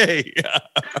 okay.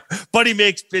 Buddy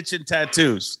makes bitchin'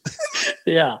 tattoos.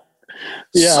 Yeah.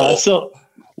 So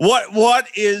what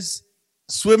is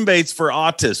swim baits for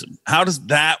autism? How does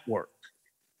that work?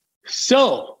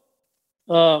 So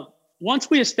once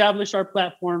we established our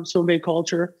platform, Swim Bait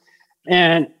Culture,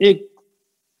 and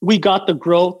we got the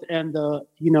growth and the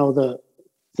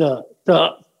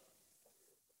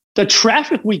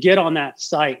traffic we get on that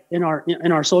site in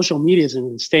our social media is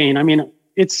insane. I mean,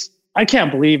 I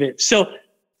can't believe it. So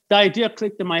the idea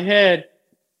clicked in my head.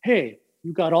 Hey,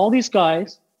 you got all these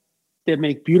guys that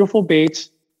make beautiful baits.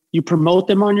 You promote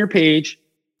them on your page.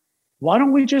 Why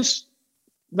don't we just,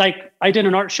 like, I did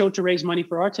an art show to raise money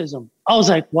for autism. I was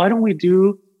like, why don't we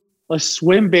do a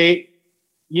swim bait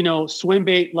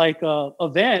like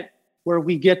event where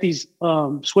we get these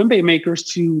swim bait makers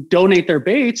to donate their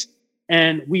baits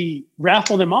and we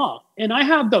raffle them off. And I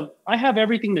have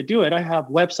everything to do it. I have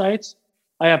websites.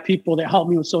 I have people that help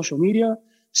me with social media.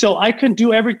 So I can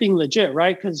do everything legit,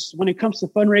 right? Because when it comes to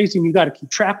fundraising, you got to keep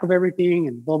track of everything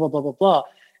and blah, blah, blah, blah, blah.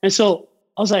 And so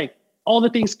I was like, all the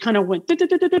things kind of went, and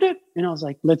I was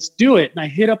like, let's do it. And I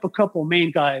hit up a couple of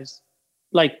main guys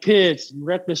like pits, and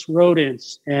reckless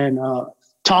rodents, and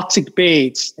toxic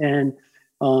baits, and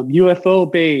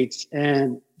UFO baits,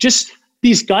 and just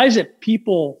these guys that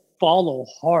people follow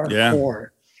hardcore.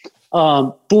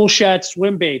 Bullshit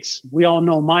swim baits. We all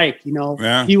know Mike, you know,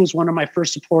 he was one of my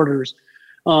first supporters.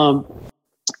 And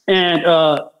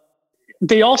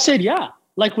they all said, yeah,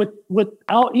 like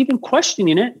without even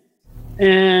questioning it.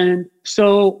 And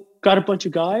so got a bunch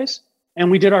of guys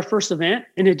and we did our first event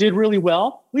and it did really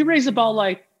well. We raised about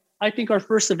like, I think our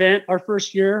first event, our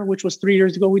first year, which was 3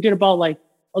 years ago, we did about like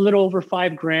a little over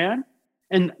 $5,000.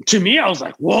 And to me, I was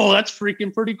like, whoa, that's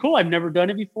freaking pretty cool. I've never done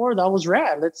it before. That was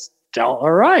rad.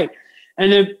 All right.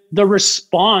 And then the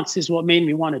response is what made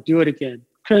me want to do it again.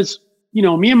 Because, you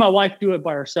know, me and my wife do it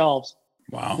by ourselves.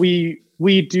 Wow.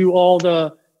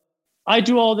 I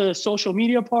do all the social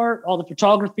media part, all the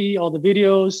photography, all the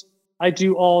videos. I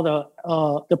do all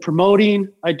the promoting.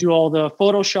 I do all the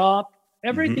Photoshop,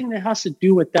 everything that has to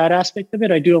do with that aspect of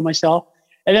it. I do it myself.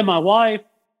 And then my wife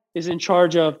is in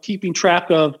charge of keeping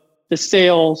track of the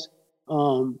sales,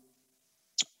 the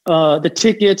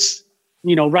tickets,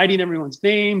 you know, writing everyone's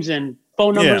names and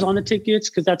phone numbers on the tickets,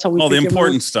 because that's how we all the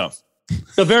important stuff.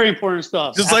 The very important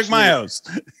stuff. Just like my house.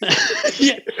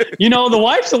 Yeah. You know, the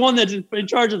wife's the one that's in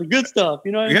charge of the good stuff.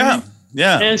 You know what I mean?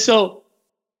 Yeah. And so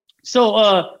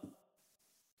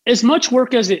as much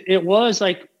work as it was,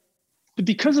 like,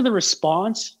 because of the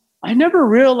response, I never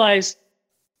realized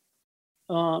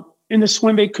in the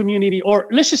swim bait community, or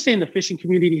let's just say in the fishing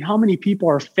community, how many people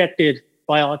are affected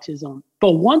by autism.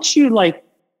 But once you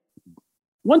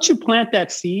plant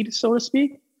that seed, so to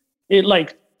speak, it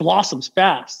like blossoms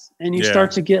fast, and you start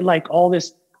to get like all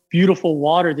this beautiful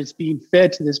water that's being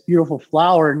fed to this beautiful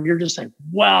flower, and you're just like,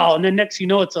 wow. And then next you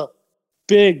know, it's a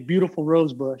big, beautiful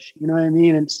rose bush. You know what I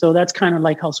mean? And so that's kind of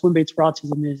like how Swim Baits for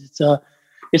Autism is.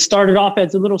 It started off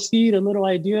as a little seed, a little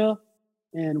idea,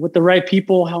 and with the right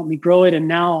people helped me grow it. And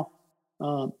now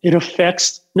it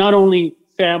affects not only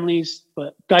families,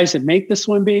 but guys that make the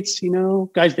swim baits, you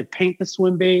know, guys that paint the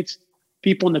swim baits,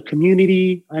 people in the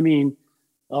community. I mean,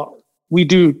 we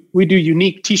do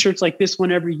unique T-shirts like this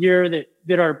one every year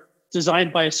that are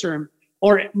designed by a certain,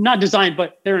 or not designed,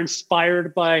 but they're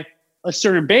inspired by a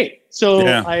certain bait. So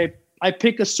I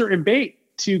pick a certain bait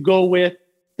to go with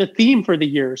the theme for the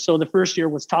year. So the first year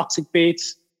was toxic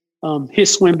baits,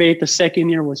 his swim bait. The second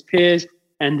year was Piz,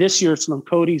 and this year it's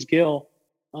Cody's Gill.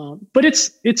 But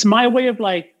it's my way of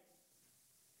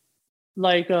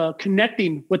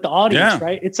connecting with the audience,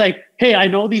 right? It's like, hey, I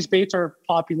know these baits are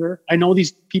popular. I know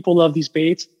these people love these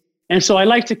baits. And so I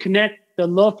like to connect the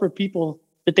love for people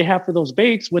that they have for those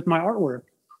baits with my artwork.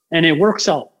 And it works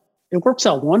out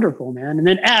wonderful, man. And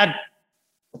then add,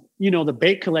 you know, the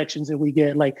bait collections that we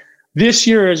get. Like this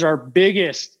year is our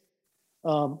biggest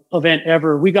event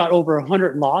ever. We got over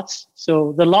 100 lots.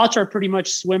 So the lots are pretty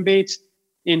much swim baits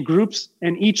in groups,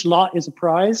 and each lot is a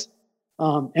prize.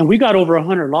 And we got over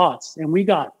 100 lots, and we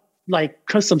got like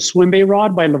custom swim bait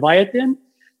rod by Leviathan.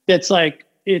 That's like,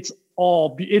 it's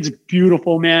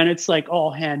beautiful, man. It's like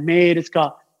all handmade. It's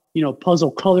got, you know,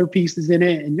 puzzle color pieces in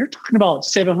it. And you're talking about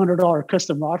 $700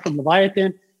 custom rod from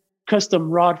Leviathan, custom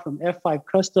rod from F5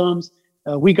 Customs.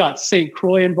 We got St.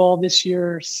 Croix involved this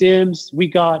year, Sims. We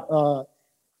got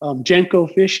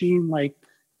Genco Fishing. Like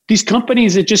these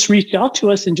companies that just reached out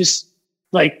to us and just,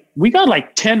 like, we got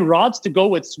like 10 rods to go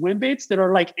with swim baits that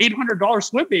are like $800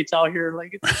 swim baits out here.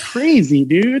 Like, it's crazy,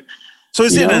 dude. So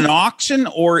is it an auction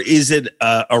or is it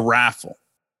a raffle?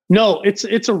 No, it's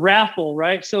a raffle,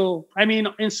 right? So, I mean,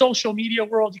 in social media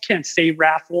world, you can't say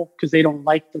raffle because they don't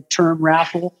like the term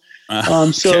raffle.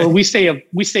 So we say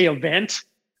event.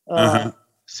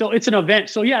 So it's an event.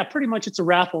 So yeah, pretty much it's a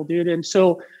raffle, dude. And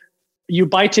so you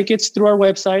buy tickets through our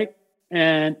website,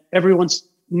 and everyone's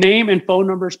name and phone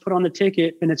numbers put on the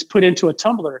ticket, and it's put into a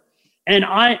tumbler. And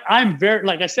I'm very,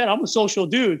 like I said, I'm a social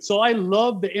dude. So I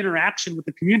love the interaction with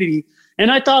the community.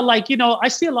 And I thought, like, you know, I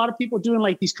see a lot of people doing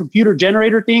like these computer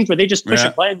generator things where they just push a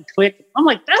button, click. I'm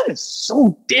like, that is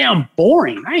so damn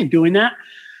boring. I ain't doing that.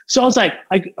 So I was like,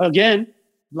 again,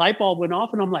 light bulb went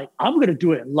off, and I'm like, I'm going to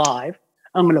do it live.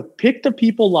 I'm going to pick the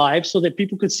people live so that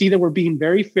people could see that we're being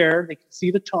very fair. They can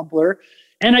see the tumbler,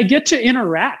 and I get to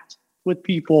interact with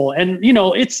people. And, you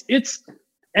know,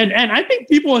 and I think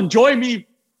people enjoy me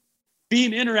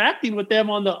interacting with them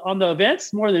on the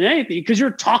events more than anything, because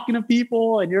you're talking to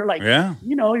people and you're like,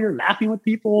 you know, you're laughing with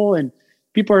people, and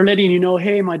people are letting you know,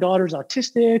 hey, my daughter's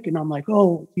autistic. And I'm like,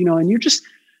 oh, you know, and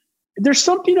there's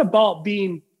something about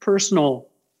being personal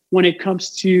when it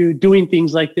comes to doing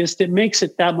things like this that makes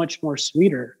it that much more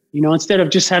sweeter, you know, instead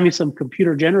of just having some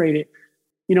computer generated,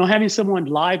 you know, having someone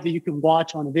live that you can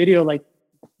watch on a video, like,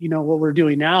 you know, what we're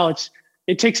doing now,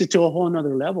 it takes it to a whole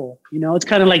nother level. You know, it's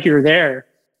kind of like you're there.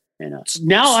 And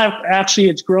now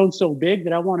it's grown so big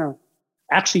that I want to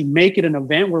actually make it an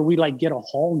event where we like get a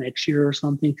hall next year or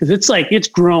something. Cause it's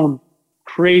grown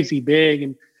crazy big.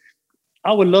 And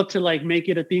I would love to like make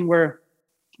it a thing where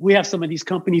we have some of these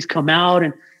companies come out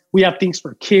and we have things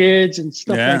for kids and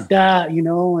stuff like that, you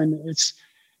know, and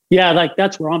like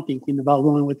that's where I'm thinking about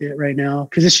going with it right now.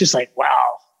 Cause it's just like,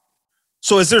 wow.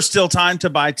 So is there still time to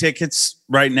buy tickets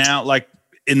right now? Like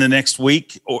in the next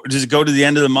week, or does it go to the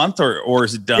end of the month or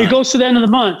is it done? It goes to the end of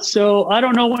the month. So I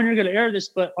don't know when you're going to air this,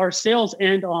 but our sales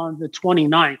end on the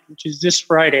 29th, which is this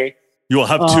Friday. You will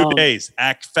have 2 days.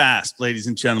 Act fast, ladies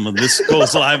and gentlemen. This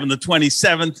goes live on the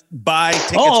 27th. Buy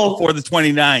tickets before the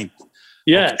 29th.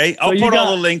 Yeah. Okay. I'll put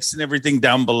all the links and everything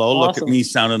down below. Awesome. Look at me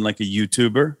sounding like a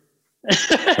YouTuber.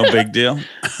 No big deal.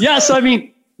 Yeah. So, I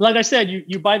mean, like I said,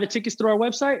 you buy the tickets through our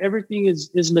website. Everything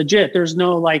is legit. There's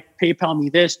no like PayPal me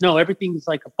this. No, everything is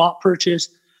like a bot purchase.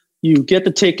 You get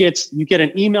the tickets. You get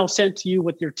an email sent to you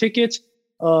with your tickets,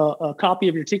 a copy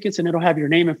of your tickets, and it'll have your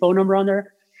name and phone number on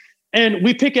there. And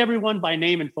we pick everyone by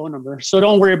name and phone number. So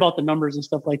don't worry about the numbers and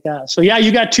stuff like that. So yeah,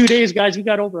 you got 2 days, guys. We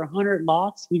got over 100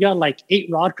 lots. We got like 8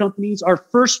 rod companies. Our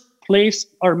first place,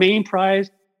 our main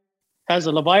prize has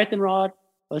a Leviathan rod,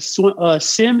 a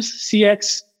Sims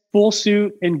CX full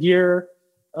suit and gear,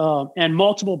 and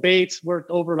multiple baits worth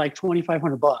over like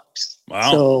 $2,500.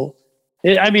 Wow. So,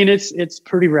 it's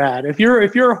pretty rad. If you're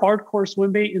a hardcore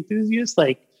swim bait enthusiast,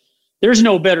 like there's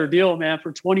no better deal, man.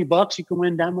 For $20, you can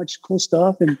win that much cool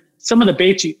stuff. And some of the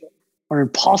baits are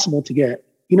impossible to get.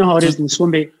 You know how it is in the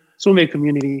swim bait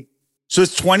community. So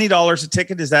it's $20 a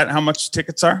ticket. Is that how much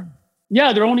tickets are?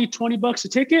 Yeah, they're only $20 a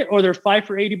ticket, or they're 5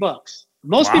 for $80.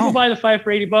 Most people buy the 5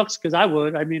 for $80 because I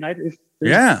would. I mean,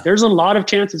 there's a lot of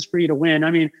chances for you to win.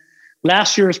 I mean,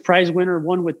 last year's prize winner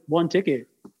won with 1 ticket.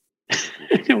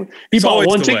 He bought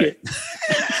 1 ticket.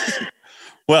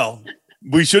 Well,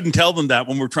 we shouldn't tell them that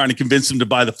when we're trying to convince them to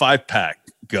buy the 5-pack,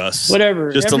 Gus.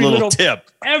 Whatever. Just a little tip.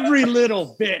 Every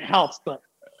little bit helps, but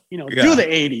do the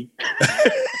 80.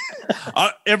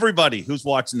 Everybody who's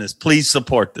watching this, please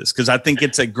support this because I think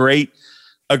it's a great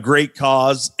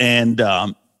cause and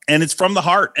it's from the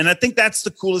heart. And I think that's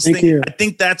the coolest thing. You. I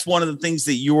think that's one of the things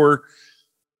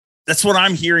that's what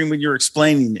I'm hearing when you're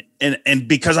explaining it. And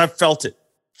because I've felt it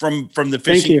from the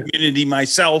fishing community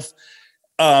myself.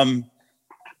 They're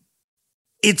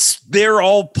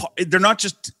not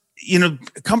just,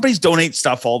 companies donate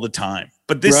stuff all the time,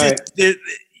 but this is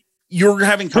you're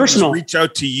having companies reach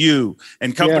out to you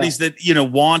and companies that,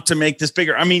 want to make this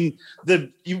bigger. I mean,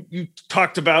 you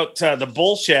talked about the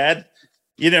bull shed,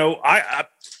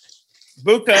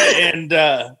 Buka and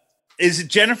is it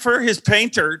Jennifer, his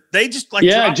painter? They just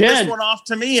dropped this one off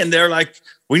to me and they're like,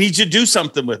 we need you to do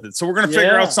something with it. So we're going to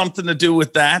figure out something to do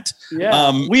with that.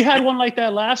 Yeah. We had one like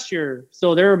that last year.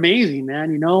 So they're amazing,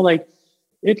 man.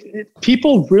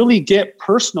 People really get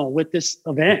personal with this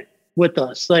event with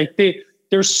us. Like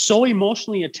they're so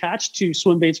emotionally attached to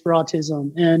swim baits for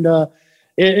autism. And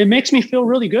it makes me feel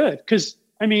really good. Cause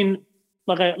I mean,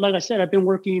 like I said, I've been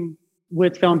working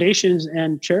with foundations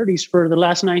and charities for the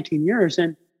last 19 years.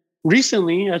 And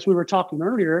recently, as we were talking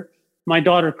earlier, my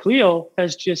daughter Cleo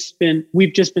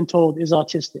we've just been told is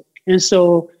autistic. And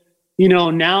so,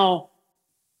 now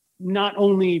not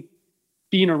only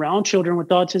being around children with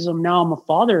autism, now I'm a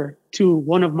father to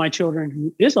one of my children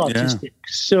who is autistic. Yeah.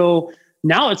 So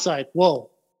now it's like, whoa,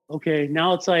 okay.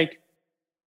 Now it's like,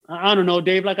 I don't know,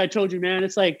 Dave, like I told you, man,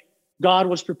 it's like God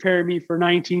was preparing me for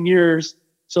 19 years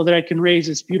so that I can raise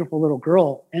this beautiful little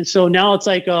girl. And so now it's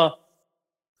like,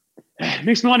 it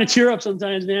makes me want to tear up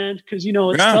sometimes, man, because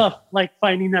it's tough, like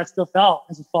finding that stuff out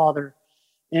as a father.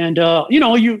 And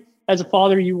you as a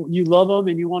father, you love them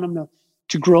and you want them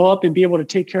to grow up and be able to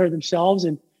take care of themselves.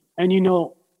 And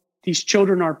these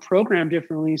children are programmed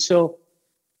differently. So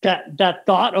that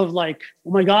thought of like,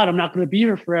 oh my God, I'm not going to be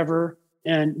here forever.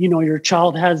 And your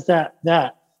child has that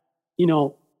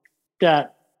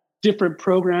different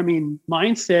programming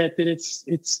mindset that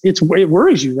it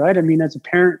worries you, right? I mean, as a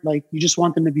parent, like you just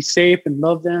want them to be safe and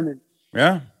love them.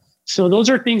 And so those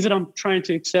are things that I'm trying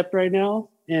to accept right now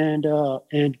and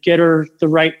get her the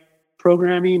right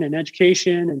programming and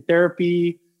education and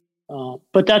therapy.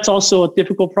 But that's also a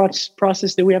difficult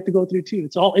process that we have to go through too.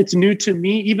 It's new to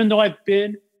me, even though I've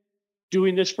been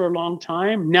doing this for a long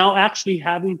time. Now actually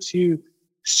having to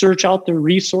search out the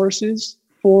resources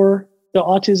for the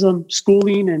autism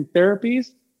schooling and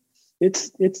therapies,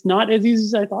 it's not as easy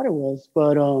as I thought it was.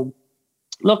 But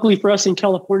luckily for us in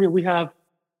California, we have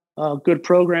good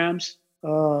programs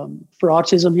for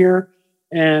autism here.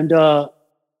 And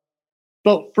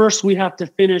But first, we have to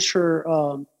finish her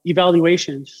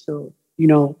evaluations. So,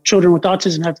 children with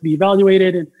autism have to be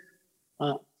evaluated.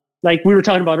 And like we were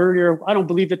talking about earlier, I don't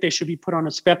believe that they should be put on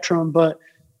a spectrum, but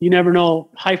you never know,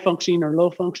 high functioning or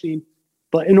low functioning.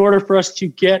 But in order for us to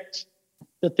get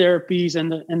the therapies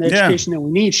and the education that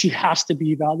we need, she has to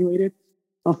be evaluated.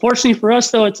 Unfortunately for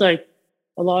us, though, it's like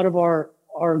a lot of our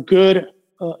good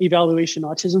evaluation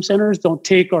autism centers don't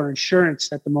take our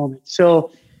insurance at the moment.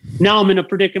 So now I'm in a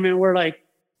predicament where like,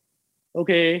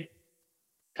 okay,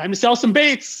 time to sell some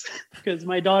baits because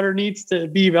my daughter needs to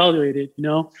be evaluated,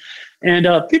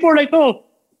 And people are like, oh,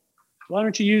 why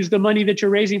don't you use the money that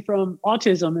you're raising from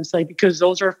autism? It's like, because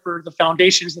those are for the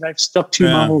foundations that I've stuck to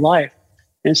my whole life.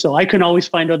 And so I can always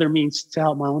find other means to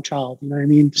help my own child. You know what I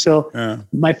mean? So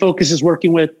my focus is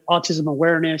working with Autism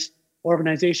Awareness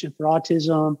Organization for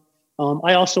Autism.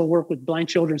 I also work with Blind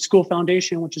Children's School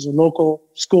Foundation, which is a local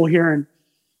school here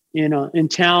in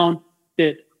town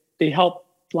that they help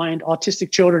blind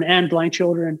autistic children and blind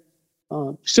children.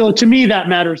 So to me, that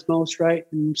matters most, right?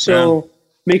 And so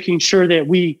making sure that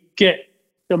we get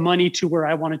the money to where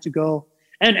I want it to go.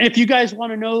 And if you guys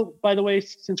want to know, by the way,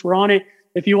 since we're on it,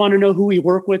 if you want to know who we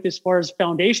work with as far as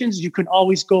foundations, you can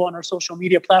always go on our social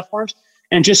media platforms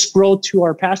and just scroll to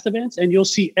our past events, and you'll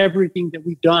see everything that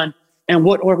we've done and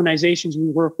what organizations we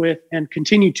work with and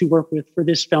continue to work with for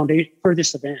this foundation, for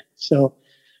this event. So,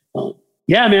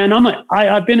 yeah, man,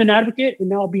 I've been an advocate, and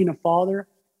now being a father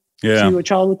to a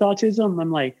child with autism,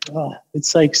 I'm like,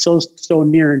 it's like so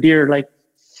near and dear. Like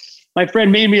my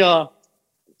friend made me I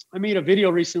made a video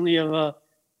recently of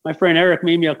my friend Eric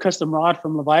made me a custom rod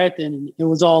from Leviathan, and it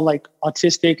was all like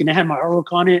autistic, and it had my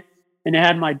artwork on it, and it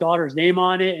had my daughter's name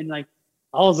on it, and like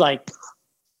I was like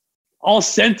all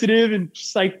sensitive and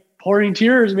just like pouring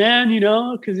tears, man,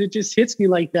 because it just hits me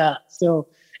like that. So,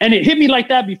 and it hit me like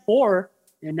that before,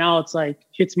 and now it's like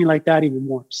hits me like that even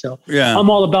more. So I'm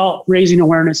all about raising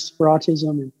awareness for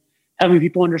autism and having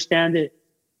people understand it.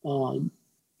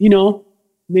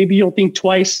 Maybe you'll think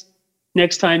twice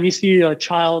next time you see a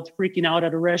child freaking out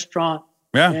at a restaurant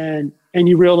and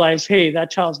you realize, hey,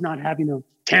 that child's not having a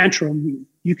tantrum.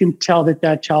 You can tell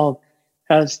that child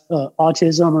has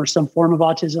autism or some form of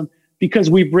autism because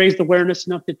we've raised awareness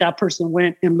enough that person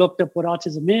went and looked up what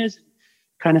autism is,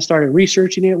 kind of started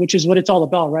researching it, which is what it's all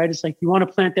about, right? It's like you want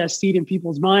to plant that seed in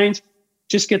people's minds,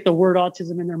 just get the word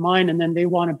autism in their mind, and then they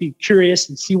want to be curious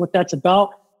and see what that's about.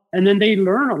 And then they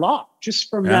learn a lot just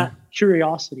from that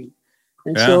curiosity.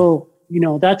 And so,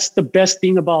 that's the best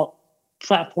thing about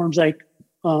platforms like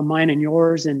mine and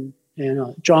yours and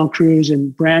John Cruz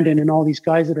and Brandon and all these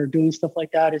guys that are doing stuff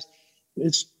like that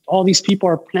is all these people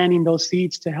are planting those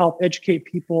seeds to help educate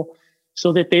people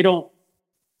so that they don't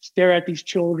stare at these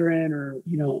children or,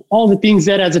 all the things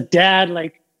that as a dad,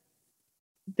 like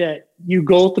that you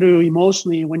go through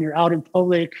emotionally when you're out in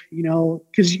public,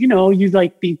 because, you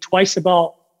like think twice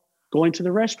about going to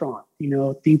the restaurant,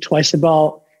 think twice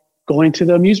about going to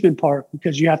the amusement park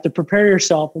because you have to prepare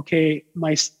yourself. Okay,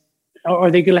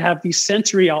 are they going to have these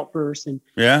sensory outbursts? And,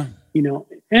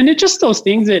 and it's just those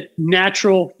things that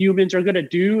natural humans are going to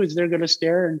do is they're going to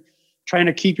stare and trying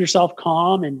to keep yourself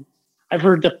calm. And I've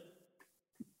heard the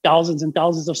thousands and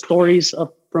thousands of stories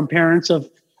from parents of,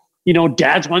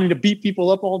 dads wanting to beat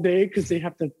people up all day because they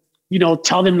have to,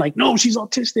 tell them like, no, she's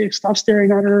autistic, stop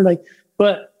staring at her. Like,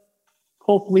 but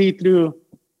hopefully through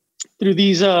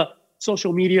these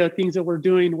social media things that we're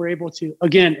doing, we're able to,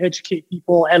 again, educate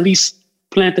people, at least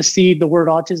plant the seed, the word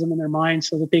autism in their mind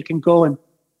so that they can go and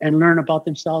learn about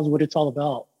themselves, what it's all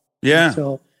about. Yeah.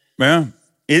 So,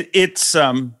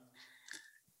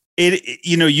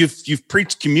 you've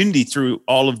preached community through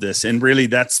all of this. And really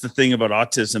that's the thing about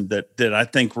autism that I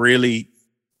think really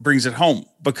brings it home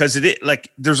because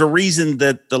there's a reason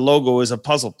that the logo is a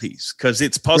puzzle piece because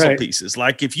it's puzzle pieces.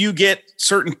 Like if you get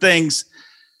certain things,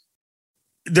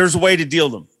 there's a way to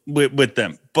deal with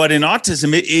them. But in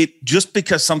autism, it just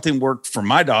because something worked for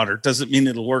my daughter doesn't mean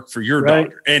it'll work for your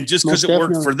daughter. And just because it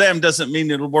worked for them doesn't mean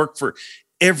it'll work for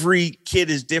every kid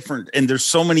is different. And there's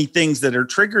so many things that are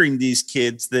triggering these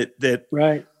kids that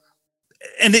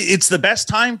and it's the best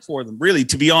time for them, really,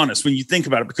 to be honest, when you think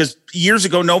about it, because years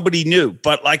ago, nobody knew.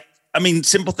 But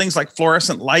simple things like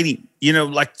fluorescent lighting,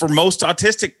 like for most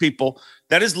autistic people,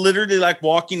 that is literally like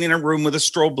walking in a room with a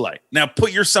strobe light. Now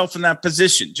put yourself in that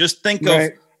position. Just think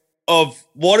of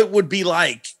what it would be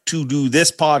like to do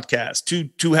this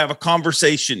podcast, to have a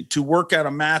conversation, to work out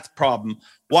a math problem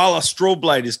while a strobe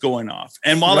light is going off.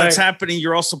 And while that's happening,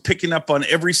 you're also picking up on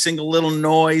every single little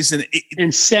noise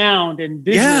and sound and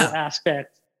visual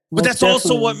aspect. But that's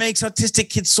also what makes autistic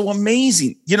kids so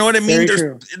amazing. You know what I mean?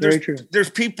 Very true. There's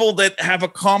people that have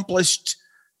accomplished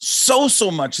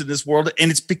so much in this world, and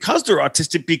it's because they're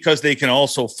autistic, because they can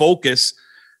also focus.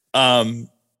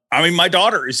 I mean, my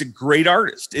daughter is a great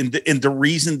artist, and the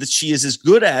reason that she is as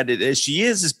good at it as she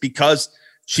is because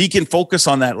she can focus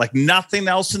on that. Like nothing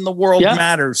else in the world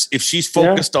matters if she's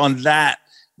focused on that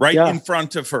right in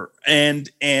front of her. And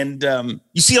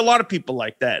you see a lot of people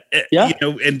like that, you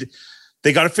know, and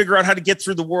they got to figure out how to get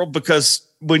through the world, because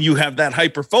when you have that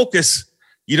hyper focus,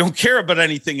 you don't care about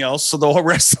anything else. So the whole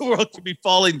rest of the world could be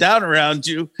falling down around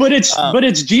you. But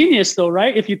it's genius though,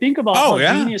 right? If you think about how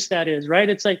genius that is, right?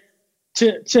 It's like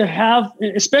to have,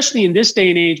 especially in this day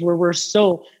and age where we're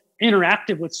so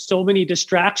interactive with so many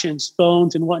distractions,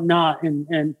 phones and whatnot,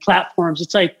 and platforms.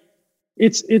 It's like,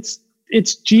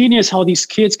 it's genius how these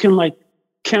kids can like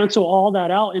cancel all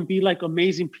that out and be like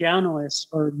amazing pianists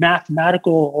or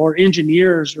mathematical or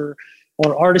engineers or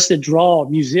artists that draw,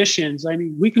 musicians. I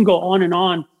mean, we can go on and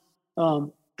on.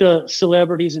 The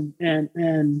celebrities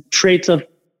and traits of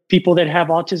people that have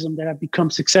autism that have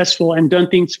become successful and done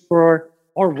things for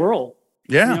our world.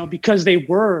 Yeah. You know, because they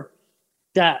were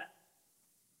that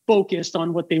focused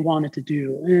on what they wanted to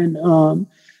do. And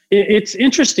it's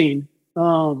interesting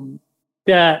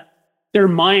that their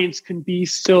minds can be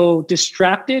so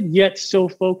distracted, yet so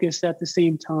focused at the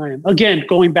same time. Again,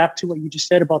 going back to what you just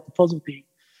said about the puzzle thing.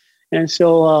 And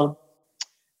so,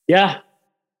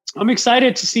 I'm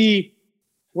excited to see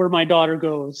where my daughter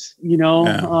goes, you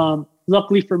know.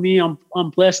 Luckily for me, I'm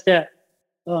blessed that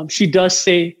she does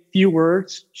say few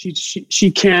words.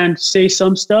 She can say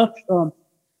some stuff,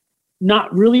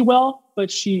 not really well,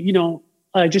 but she, you know,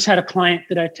 I just had a client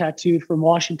that I tattooed from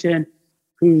Washington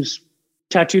who's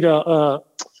tattooed a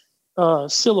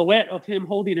silhouette of him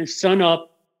holding his son up,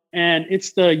 and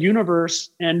it's the universe,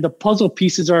 and the puzzle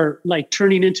pieces are like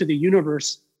turning into the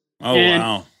universe. Oh,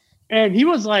 wow. And he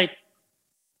was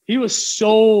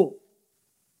so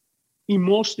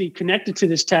emotionally connected to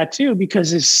this tattoo because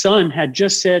his son had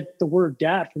just said the word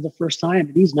dad for the first time,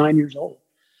 and he's 9 years old.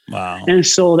 Wow. And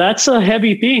so that's a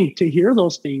heavy thing to hear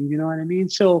those things, you know what I mean?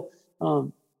 So,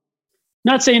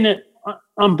 not saying that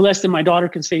I'm blessed that my daughter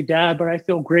can say dad, but I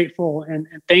feel grateful and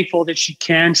thankful that she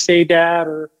can say dad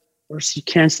or she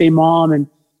can say mom. And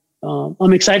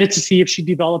I'm excited to see if she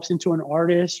develops into an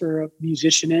artist or a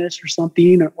musicianist or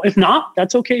something. Or if not,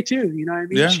 that's okay too. You know what I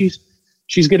mean? Yeah.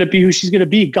 She's going to be who she's going to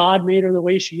be. God made her the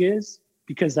way she is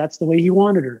because that's the way he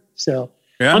wanted her. So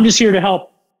I'm just here to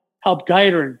help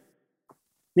guide her and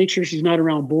make sure she's not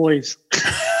around boys.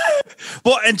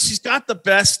 Well, and she's got the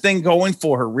best thing going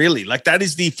for her, really. Like that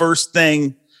is the first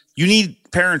thing. You need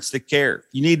parents that care.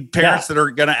 You need parents that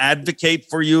are going to advocate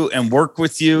for you and work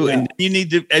with you. Yeah. And you need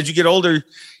to, as you get older,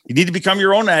 you need to become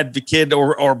your own advocate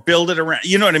or build it around.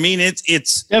 You know what I mean?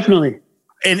 It's definitely.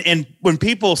 And when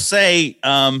people say,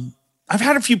 I've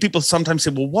had a few people sometimes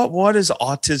say, well, what is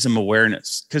autism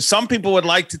awareness? Because some people would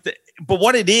like to, but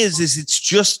what it is it's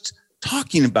just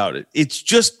talking about it. It's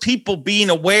just people being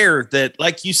aware that,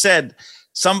 like you said,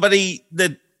 somebody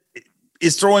that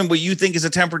is throwing what you think is a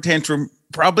temper tantrum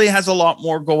probably has a lot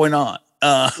more going on.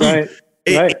 Right.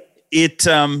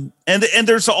 And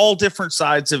there's all different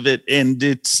sides of it. And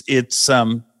it's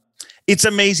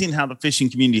amazing how the fishing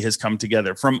community has come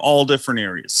together from all different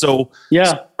areas. So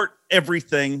support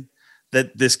everything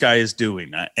that this guy is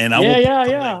doing. And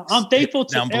I'm thankful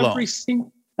to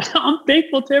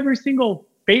every single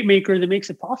bait maker that makes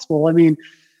it possible. I mean,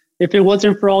 if it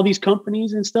wasn't for all these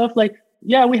companies and stuff, like,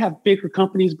 we have bigger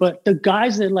companies, but the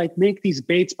guys that like make these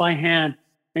baits by hand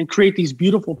and create these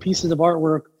beautiful pieces of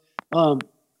artwork,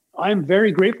 I'm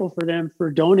very grateful for them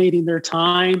for donating their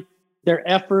time, their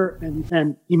effort,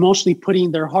 and emotionally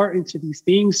putting their heart into these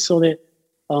things so that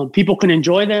people can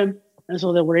enjoy them and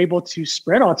so that we're able to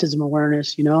spread autism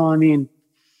awareness. You know, I mean,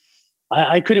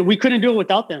 we couldn't do it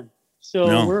without them.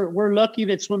 So we're lucky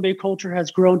that swim bait culture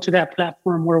has grown to that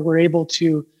platform where we're able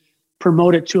to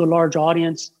promote it to a large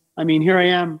audience. I mean, here I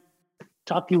am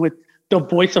talking with the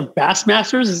voice of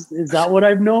Bassmasters. Is that what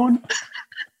I've known?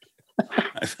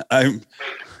 I'm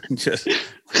just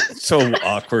so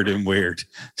awkward and weird.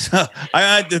 So the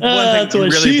one thing that's what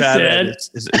really bad at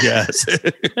is yes.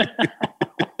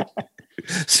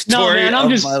 Story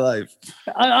of my life.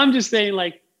 I'm just saying,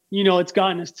 like, you know, it's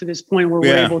gotten us to this point where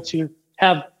we're able to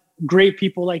have great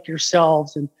people like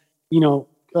yourselves and, you know,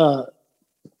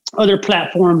 other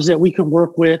platforms that we can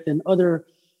work with and other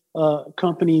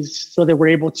companies so that we're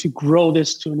able to grow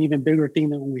this to an even bigger thing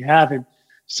than we have. And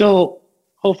so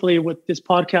hopefully with this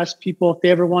podcast, people, if they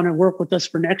ever want to work with us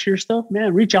for next year's stuff,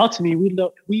 man, reach out to me. We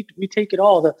take it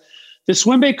all. The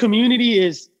swim bait community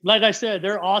is, like I said,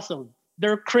 they're awesome.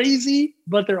 They're crazy,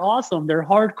 but they're awesome. They're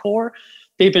hardcore.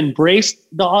 They've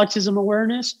embraced the autism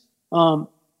awareness.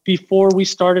 before we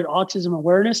started autism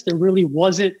awareness, there really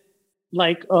wasn't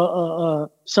like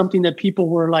something that people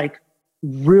were like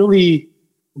really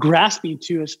grasping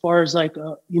to as far as like,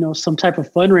 some type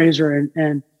of fundraiser,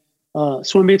 and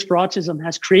Swim Baits for Autism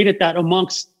has created that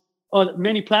amongst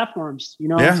many platforms,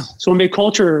 Swim Bait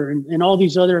Culture and all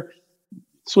these other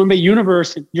Swim Bait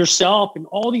Universe, and yourself, and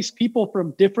all these people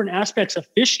from different aspects of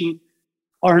fishing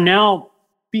are now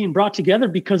being brought together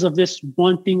because of this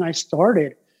one thing I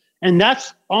started. And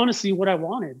that's honestly what I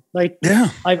wanted. Like,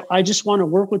 I just want to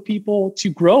work with people to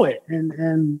grow it.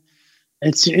 And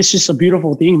it's just a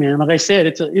beautiful thing, man. Like I said,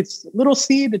 it's a little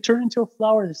seed that turned into a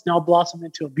flower that's now blossomed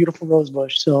into a beautiful rose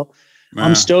bush. So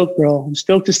I'm stoked, bro. I'm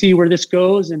stoked to see where this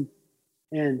goes and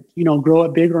grow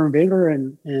it bigger and bigger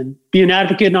and be an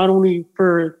advocate, not only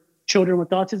for children with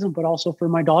autism, but also for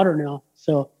my daughter now.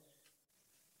 So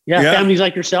families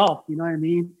like yourself, you know what I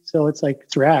mean? So it's like,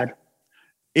 it's rad.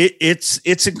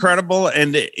 It's incredible,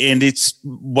 and it's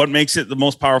what makes it the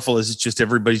most powerful is it's just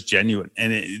everybody's genuine,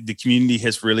 and the community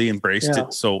has really embraced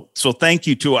it. So thank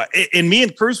you to and me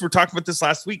and Cruz were talking about this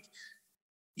last week.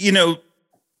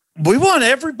 We want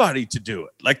everybody to do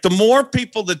it. Like, the more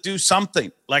people that do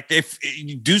something, like if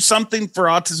you do something for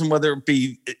autism, whether it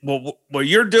be what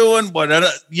you're doing,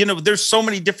 there's so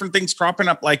many different things cropping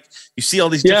up. Like, you see all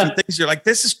these different things. You're like,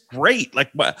 this is great.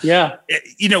 Like,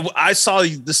 I saw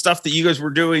the stuff that you guys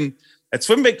were doing at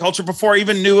Swim Bait Culture before I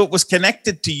even knew it was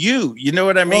connected to you. You know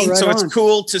what I mean? So it's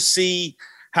cool to see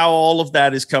how all of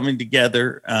that is coming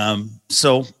together.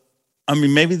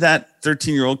 Maybe that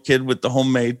 13-year-old kid with the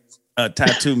homemade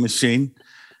tattoo machine,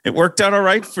 it worked out all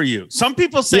right for you. Some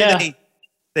people say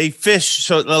they fish,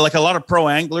 so like a lot of pro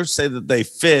anglers say that they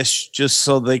fish just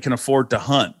so they can afford to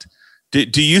hunt.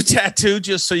 Do you tattoo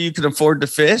just so you can afford to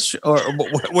fish, or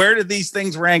where do these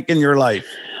things rank in your life?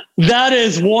 That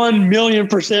is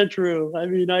 1,000,000% true. I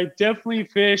mean, I definitely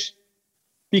fish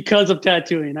because of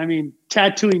tattooing. I mean,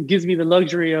 tattooing gives me the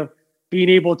luxury of being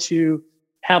able to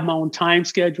have my own time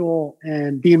schedule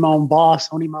and being my own boss,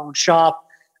 owning my own shop,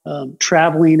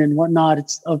 traveling and whatnot.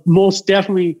 It's most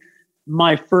definitely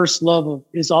my first love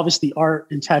is obviously art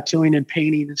and tattooing and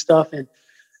painting and stuff. And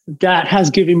that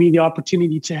has given me the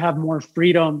opportunity to have more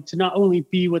freedom to not only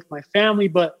be with my family,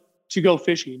 but to go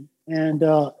fishing. And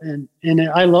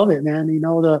I love it, man.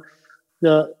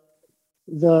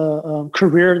 The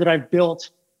career that I've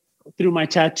built through my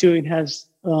tattooing has,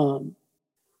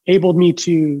 enabled me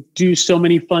to do so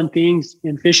many fun things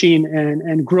in fishing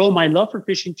and grow my love for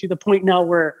fishing to the point now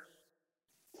where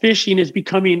fishing is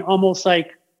becoming almost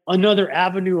like another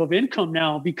avenue of income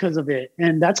now because of it.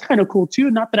 And that's kind of cool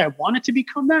too. Not that I want it to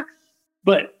become that,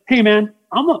 but hey man,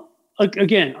 I'm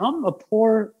a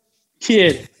poor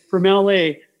kid from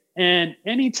LA, and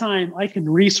anytime I can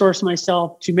resource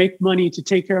myself to make money to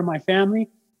take care of my family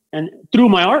and through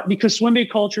my art, because Swim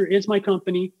Bait Culture is my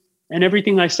company, and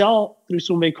everything I sell through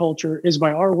Swim Bait Culture is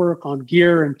my artwork on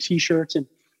gear and t-shirts. And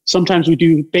sometimes we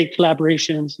do bait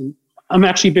collaborations. And I'm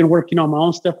actually been working on my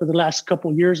own stuff for the last couple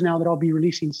of years now that I'll be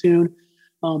releasing soon,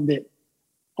 that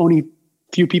only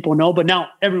few people know, but now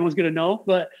everyone's going to know.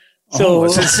 But so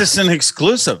it's just an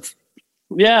exclusive.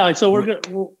 Yeah.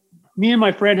 So me and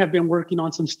my friend have been working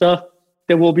on some stuff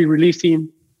that we'll be releasing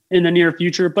in the near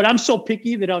future, but I'm so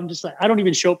picky that I'm just like, I don't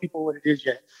even show people what it is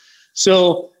yet.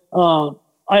 So,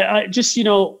 I just,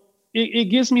 it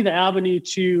gives me the avenue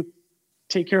to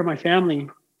take care of my family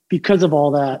because of all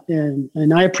that.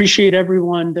 And I appreciate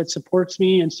everyone that supports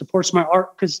me and supports my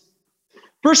art, because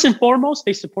first and foremost,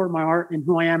 they support my art and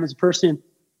who I am as a person.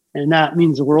 And that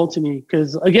means the world to me.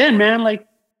 Because again, man, like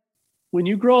when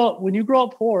you grow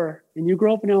up poor and you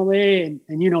grow up in LA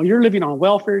and you're living on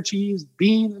welfare cheese,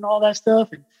 beans and all that stuff.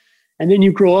 And then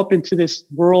you grow up into this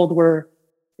world where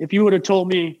if you would have told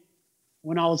me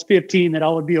when I was 15 that I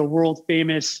would be a world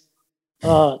famous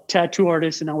tattoo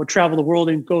artist and I would travel the world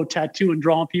and go tattoo and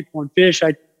draw on people and fish,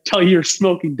 I'd tell you you're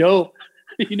smoking dope.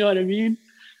 You know what I mean?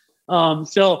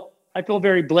 So I feel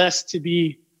very blessed to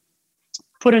be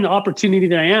put in the opportunity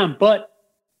that I am. But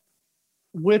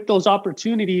with those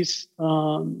opportunities,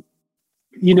 there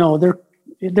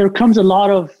comes a lot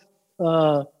of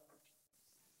what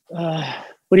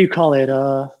do you call it?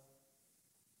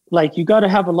 Like you got to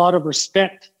have a lot of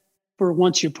respect for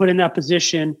once you're put in that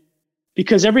position,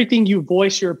 because everything you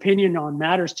voice your opinion on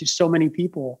matters to so many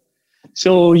people.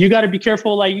 So you got to be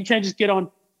careful. Like you can't just get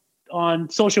on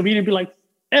social media and be like,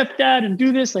 F that and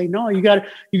do this. Like, no, you got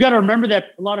to remember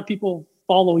that a lot of people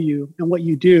follow you and what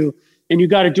you do, and you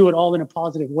got to do it all in a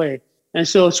positive way. And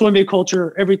so Swim Bait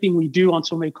Culture, everything we do on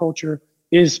Swim Bait Culture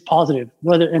is positive,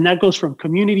 and that goes from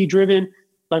community driven.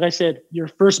 Like I said, your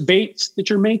first baits that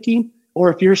you're making,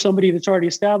 or if you're somebody that's already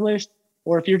established,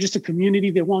 or if you're just a community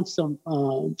that wants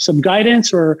some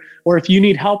guidance, or if you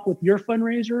need help with your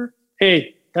fundraiser,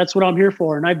 hey, that's what I'm here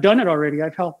for. And I've done it already.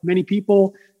 I've helped many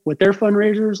people with their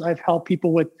fundraisers. I've helped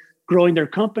people with growing their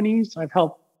companies. I've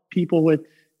helped people with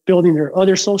building their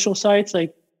other social sites.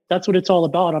 Like, that's what it's all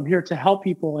about. I'm here to help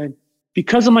people. And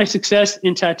because of my success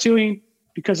in tattooing,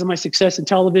 because of my success in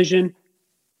television,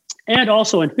 and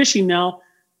also in fishing now,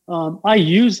 I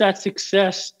use that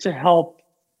success to help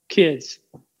kids.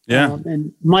 Yeah.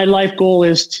 And my life goal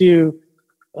is to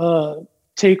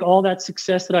take all that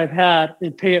success that I've had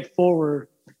and pay it forward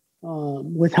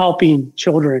with helping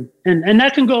children. And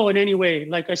that can go in any way.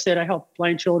 Like I said, I help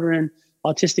blind children,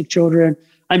 autistic children.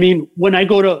 I mean, when I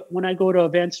go to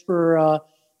events for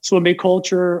swim bait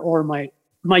culture, or my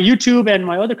YouTube and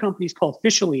my other company is called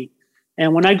Fishily.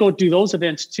 And when I go do those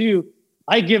events too,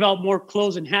 I give out more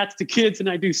clothes and hats to kids than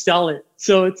I do sell it.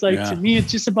 So it's like, to me,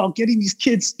 it's just about getting these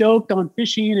kids stoked on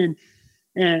fishing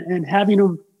and having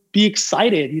them be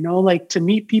excited, like to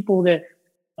meet people that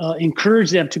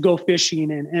encourage them to go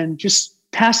fishing and just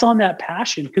pass on that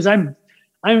passion. Because I'm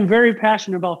very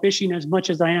passionate about fishing as much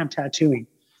as I am tattooing,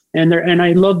 and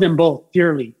I love them both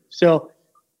dearly. So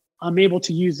I'm able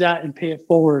to use that and pay it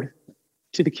forward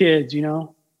to the kids, Yeah.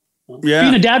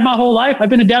 Being a dad my whole life. I've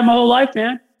been a dad my whole life,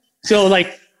 man. So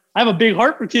like, I have a big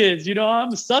heart for kids,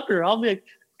 I'm a sucker. I'll be like,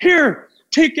 here,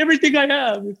 take everything I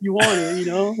have if you want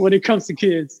it, when it comes to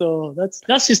kids. So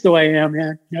that's just the way I am,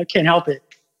 man. I can't help it.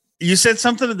 You said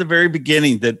something at the very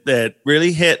beginning that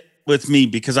really hit with me,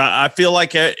 because I feel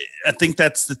like I think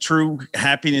that's the true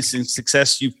happiness and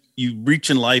success you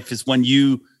reach in life, is when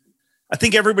I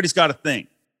think everybody's got a thing.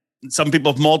 Some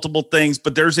people have multiple things,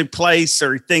 but there's a place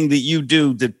or a thing that you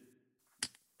do that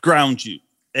grounds you.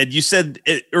 And you said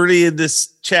early in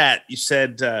this chat, you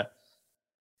said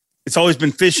it's always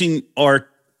been fishing or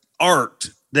art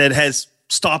that has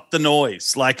stopped the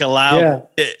noise, like allowed.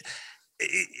 Yeah.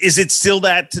 Is it still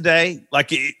that today?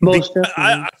 Like, most definitely.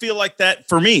 I feel like that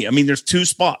for me. I mean, there's two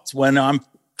spots: when I'm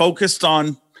focused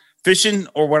on fishing,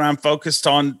 or when I'm focused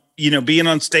on, being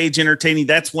on stage entertaining.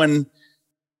 That's when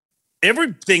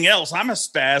everything else, I'm a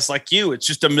spaz like you. It's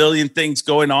just a million things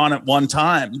going on at one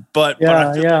time. But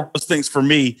I feel like those things for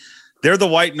me, they're the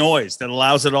white noise that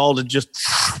allows it all to just,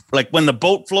 like when the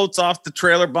boat floats off the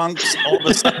trailer bunks, all of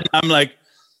a sudden I'm like,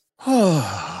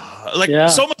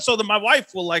 so much so that my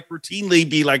wife will like routinely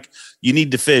be like, you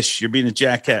need to fish. You're being a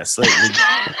jackass lately.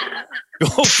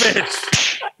 Go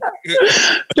fish.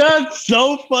 That's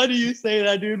so funny you say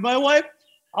that, dude. My wife,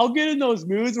 I'll get in those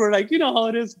moods where, like, how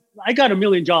it is. I got a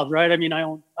million jobs, right? I mean, I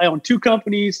own 2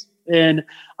 companies, and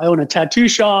I own a tattoo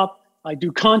shop. I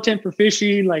do content for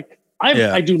fishing. Like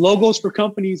I do logos for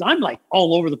companies. I'm like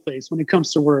all over the place when it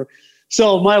comes to work.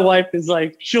 So my wife is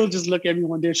like, she'll just look at me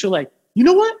one day. She'll like, you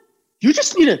know what? You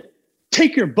just need to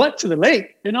take your butt to the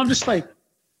lake. And I'm just like,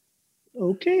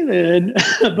 okay, then.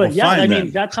 But I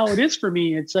mean, that's how it is for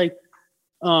me. It's like,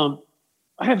 I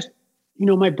have,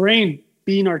 my brain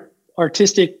being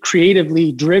artistic,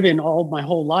 creatively driven all my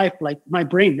whole life. Like my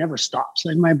brain never stops.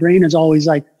 Like my brain is always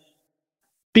like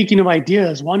thinking of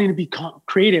ideas, wanting to be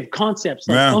creative concepts,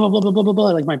 like blah, blah, blah, blah, blah, blah,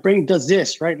 blah. Like my brain does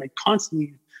this, right? Like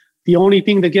constantly. The only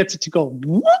thing that gets it to go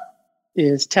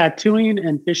is tattooing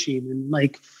and fishing. And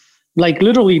like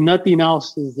literally nothing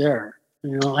else is there.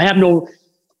 I have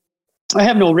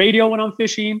no radio when I'm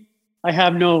fishing. I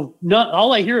have no,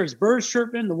 all I hear is birds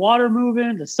chirping, the water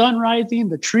moving, the sun rising,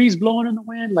 the trees blowing in the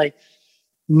wind, like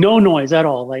no noise at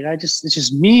all. Like it's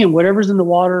just me and whatever's in the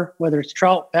water, whether it's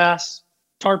trout, bass,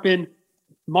 tarpon,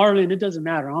 marlin, it doesn't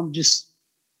matter. I'm just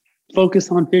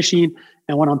focused on fishing.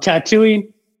 And when I'm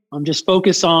tattooing, I'm just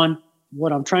focused on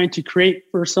what I'm trying to create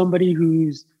for somebody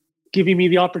who's giving me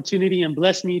the opportunity and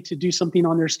blessed me to do something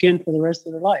on their skin for the rest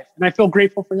of their life. And I feel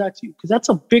grateful for that too, because that's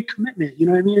a big commitment. You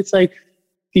know what I mean? It's like,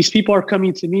 these people are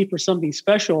coming to me for something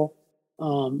special.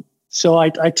 So I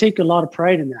take a lot of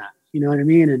pride in that. You know what I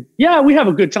mean? And we have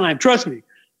a good time. Trust me.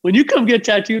 When you come get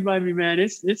tattooed by me, man,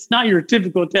 it's not your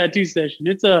typical tattoo session.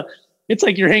 It's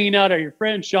like you're hanging out at your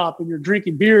friend's shop and you're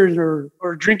drinking beers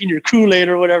or drinking your Kool-Aid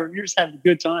or whatever. You're just having a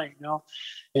good time,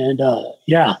 And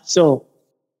so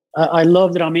I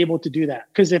love that I'm able to do that.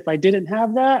 Because if I didn't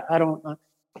have that, I don't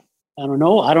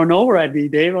know where I'd be,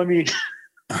 Dave. I mean,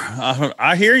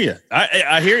 I hear you.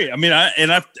 I hear you. I mean, I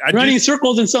running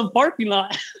circles in some parking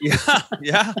lot.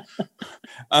 Yeah.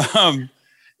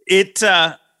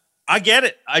 I get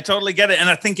it. I totally get it. And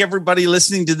I think everybody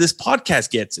listening to this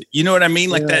podcast gets it. You know what I mean?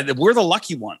 Like that. We're the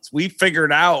lucky ones. We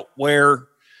figured out where,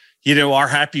 our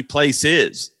happy place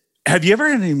is. Have you ever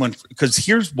had anyone, because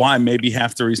here's why maybe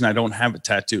half the reason I don't have a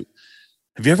tattoo.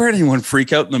 Have you ever had anyone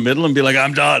freak out in the middle and be like,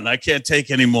 I'm done. I can't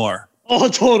take anymore? Oh,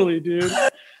 totally, dude.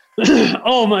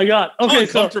 Oh my God. How Okay,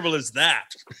 uncomfortable is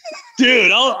that?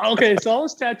 dude. Okay, so I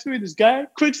was tattooing this guy.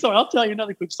 Quick story. I'll tell you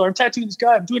another quick story. I'm tattooing this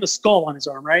guy. I'm doing a skull on his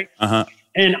arm, right? Uh-huh.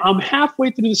 And I'm halfway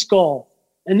through the skull,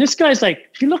 and this guy's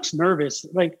like, he looks nervous.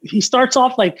 Like he starts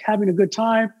off like having a good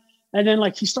time, and then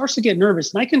like he starts to get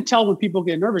nervous. And I can tell when people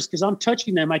get nervous because I'm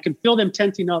touching them. I can feel them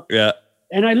tensing up. Yeah.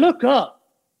 And I look up,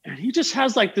 and he just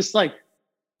has like this like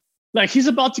he's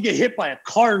about to get hit by a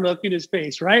car look in his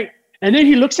face, right? And then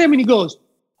he looks at me and he goes,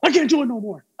 I can't do it no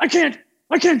more. I can't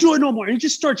do it no more. And he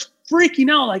just starts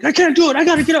freaking out like, I can't do it. I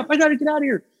got to get up. I got to get out of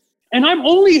here. And I'm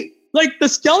only like, the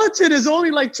skeleton is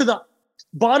only like to the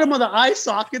bottom of the eye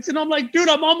sockets. And I'm like, dude,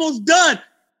 I'm almost done.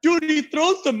 Dude, he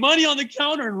throws the money on the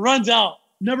counter and runs out.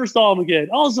 Never saw him again.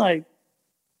 I was like,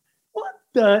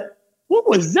 what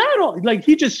was that all? Like,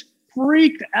 he just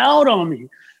freaked out on me.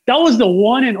 That was the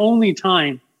one and only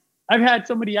time I've had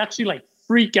somebody actually like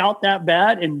freak out that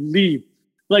bad and leave.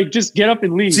 Like, just get up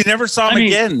and leave. So you never saw him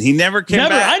again. He never came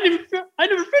back. I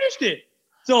never finished it.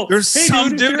 So there's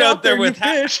some dude out there with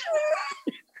fish.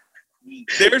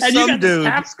 There's and some dude.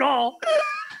 Half skull.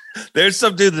 There's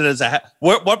some dude that has a.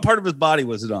 What part of his body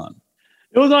was it on?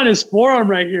 It was on his forearm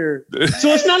right here. So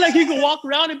it's not like he can walk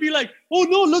around and be like, "Oh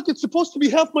no, look, it's supposed to be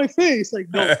half my face." Like,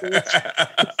 no,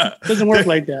 it doesn't work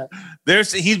like that.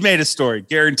 He's made a story,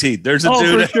 guaranteed. There's a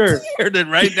dude for sure. that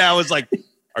right now is like,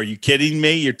 "Are you kidding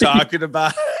me? You're talking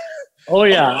about?" Oh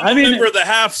yeah, I mean, remember the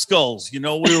Half Skulls? You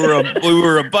know, we were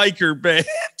a biker band,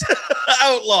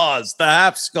 outlaws, the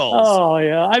Half Skulls. Oh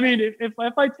yeah, I mean, if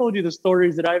I told you the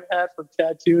stories that I've had from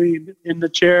tattooing in the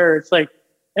chair, it's like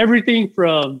everything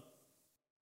from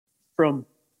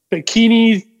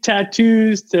bikini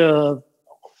tattoos to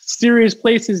serious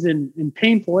places in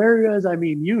painful areas. I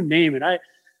mean, you name it.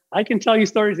 I can tell you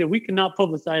stories that we cannot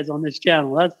publicize on this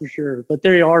channel, that's for sure. But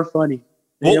they are funny.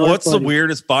 What's the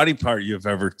weirdest body part you've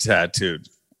ever tattooed?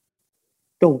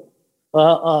 The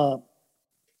part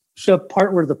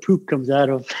where the poop comes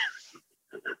out of.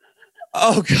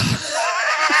 Oh God.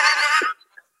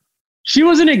 She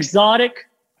was an exotic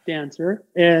dancer,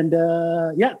 and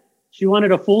yeah. She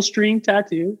wanted a full string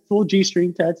tattoo, full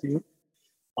G-string tattoo,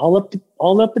 all up in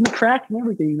the crack and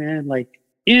everything, man. Like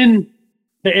in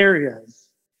the areas.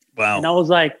 Wow. And I was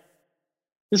like,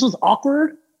 this was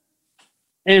awkward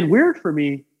and weird for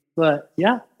me, but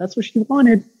yeah, that's what she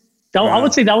wanted. Wow. I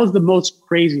would say that was the most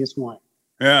craziest one.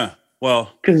 Yeah. Well,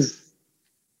 because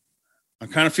I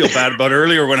kind of feel bad about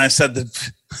earlier when I said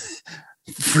that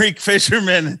freak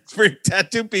fishermen and freak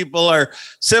tattoo people are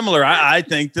similar. I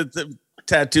think that the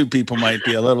tattoo people might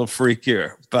be a little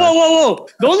freakier. But whoa.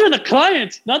 Those are the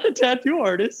clients, not the tattoo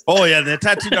artists. Oh, yeah. The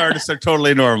tattooed artists are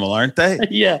totally normal, aren't they?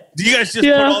 Yeah. Do you guys just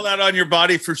put all that on your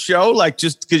body for show? Like,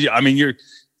 just because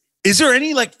is there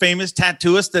any like famous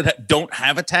tattooists that don't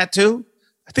have a tattoo?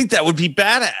 I think that would be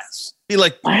badass. Be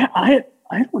like, I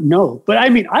don't know. But I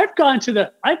mean, I've gone to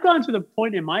the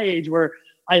point in my age where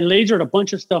I lasered a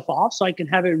bunch of stuff off so I can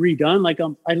have it redone. Like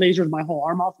I lasered my whole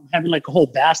arm off. I'm having like a whole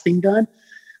bass thing done.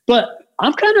 But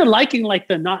I'm kind of liking like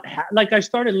like I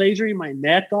started lasering my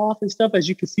neck off and stuff, as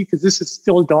you can see, because this is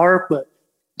still dark. But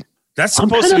that's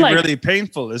supposed to be really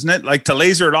painful, isn't it? Like to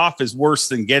laser it off is worse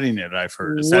than getting it. I've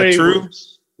heard. Is that true?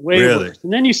 Way worse.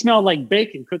 And then you smell like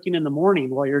bacon cooking in the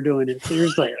morning while you're doing it. So you're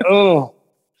just like, oh,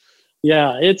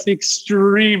 yeah, it's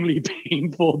extremely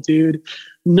painful, dude.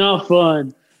 Not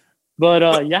fun.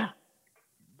 But yeah.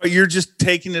 But you're just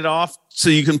taking it off so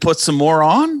you can put some more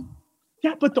on?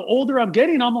 Yeah, but the older I'm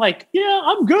getting, I'm like, yeah,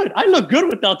 I'm good. I look good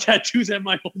without tattoos at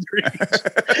my older age.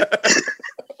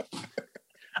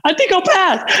 I think I'll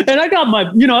pass. And I got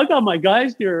my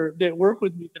guys here that work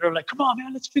with me that are like, come on,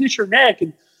 man, let's finish your neck.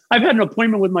 And I've had an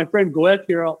appointment with my friend Goet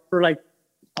here for like,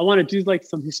 I want to do like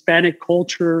some Hispanic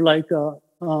culture, like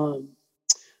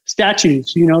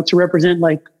statues, to represent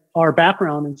like our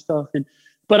background and stuff.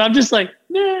 But I'm just like,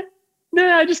 nah,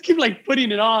 I just keep like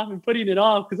putting it off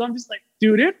because I'm just like,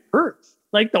 dude, it hurts.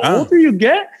 Like the older you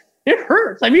get, it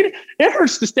hurts. I mean, it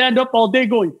hurts to stand up all day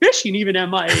going fishing, even at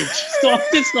my age. So I'm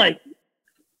just like,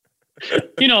 here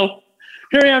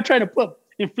I am trying to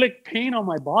inflict pain on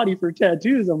my body for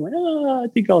tattoos. I'm like, I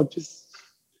think I'll just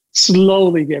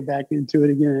slowly get back into it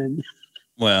again.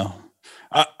 Well,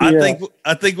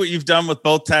 I think what you've done with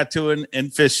both tattooing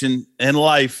and fishing and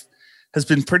life has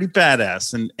been pretty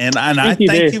badass. And I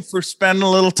thank you for spending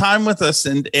a little time with us.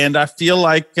 And I feel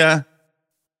like you're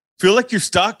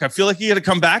stuck. I feel like you got to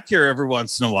come back here every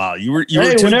once in a while. You were too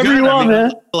whenever good. You want,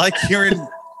 man. Like hearing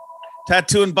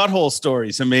tattoo and butthole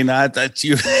stories. I mean,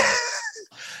 you.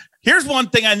 Here's one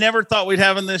thing I never thought we'd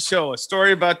have in this show: a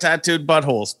story about tattooed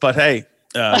buttholes. But hey,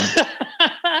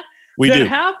 we do.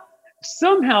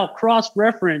 somehow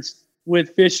cross-referenced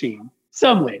with fishing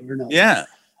some way or another. Yeah.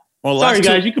 Well, sorry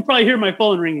guys, you could probably hear my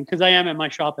phone ringing because I am at my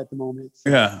shop at the moment.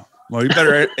 So. Yeah. Well, you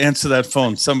better answer that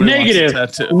phone. Somebody Negative.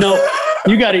 wants a tattoo. No,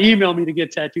 you got to email me to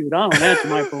get tattooed. I don't answer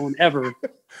my phone ever.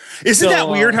 Isn't that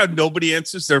weird how nobody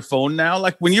answers their phone now?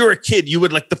 Like when you were a kid, you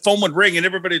would the phone would ring and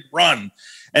everybody'd run.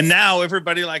 And now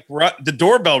everybody the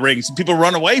doorbell rings and people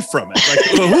run away from it. Like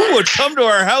who would come to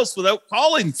our house without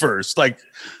calling first? Like,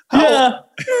 yeah,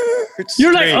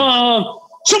 you're strange.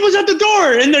 Someone's at the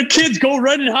door, and their kids go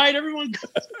run and hide. Everyone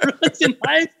runs and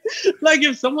hides. Like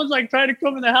if someone's trying to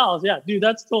come in the house, yeah, dude,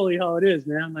 that's totally how it is,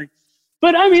 man.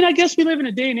 But I mean, I guess we live in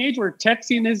a day and age where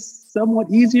texting is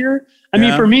somewhat easier. I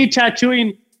mean, for me,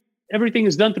 tattooing, everything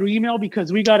is done through email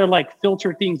because we got to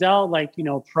filter things out,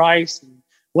 price and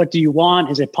what do you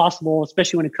want? Is it possible?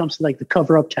 Especially when it comes to the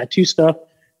cover up tattoo stuff.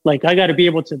 I got to be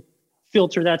able to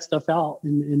filter that stuff out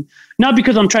and not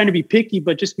because I'm trying to be picky,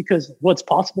 but just because what's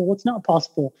possible, what's not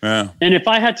possible. Yeah. And if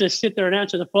I had to sit there and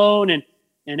answer the phone and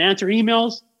answer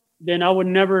emails, then I would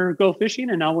never go fishing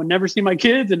and I would never see my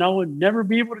kids and I would never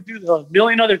be able to do the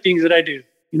million other things that I do.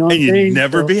 You know what I'm saying? You'd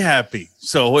never be happy.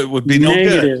 So it would be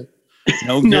negative.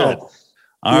 No good. No.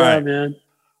 All right, man.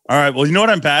 All right. Well, you know what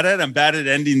I'm bad at? I'm bad at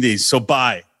ending these. So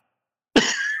bye.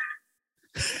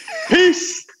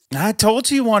 Peace. I told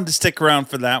you wanted to stick around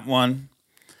for that one.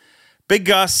 Big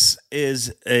Gus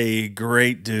is a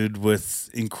great dude with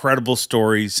incredible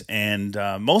stories and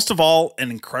most of all,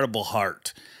 an incredible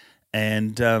heart.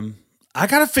 And I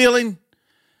got a feeling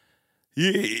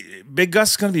Big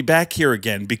Gus is going to be back here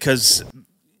again because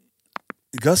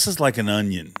Gus is like an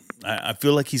onion. I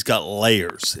feel like he's got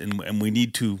layers and we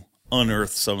need to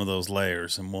unearth some of those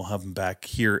layers and we'll have him back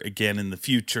here again in the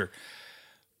future.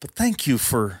 But thank you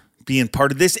for being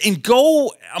part of this and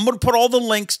I'm going to put all the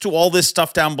links to all this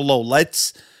stuff down below.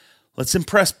 Let's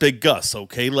impress Big Gus.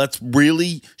 Okay. Let's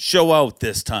really show out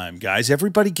this time, guys.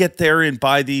 Everybody get there and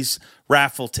buy these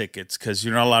raffle tickets because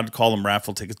you're not allowed to call them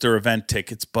raffle tickets. They're event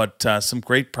tickets, but some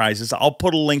great prizes. I'll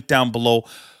put a link down below.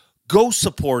 Go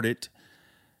support it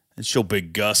and show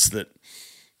Big Gus that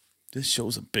this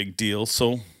show's a big deal.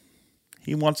 So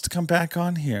he wants to come back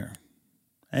on here.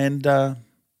 And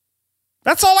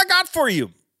that's all I got for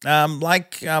you.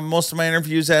 Most of my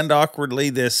interviews end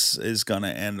awkwardly, this is going to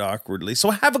end awkwardly.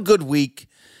 So have a good week.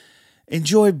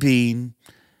 Enjoy being.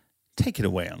 Take it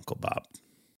away, Uncle Bob.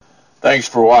 Thanks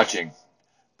for watching.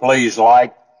 Please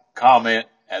like, comment,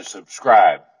 and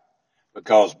subscribe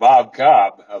because Bob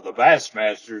Cobb of the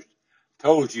Bassmasters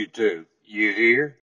told you to. You hear?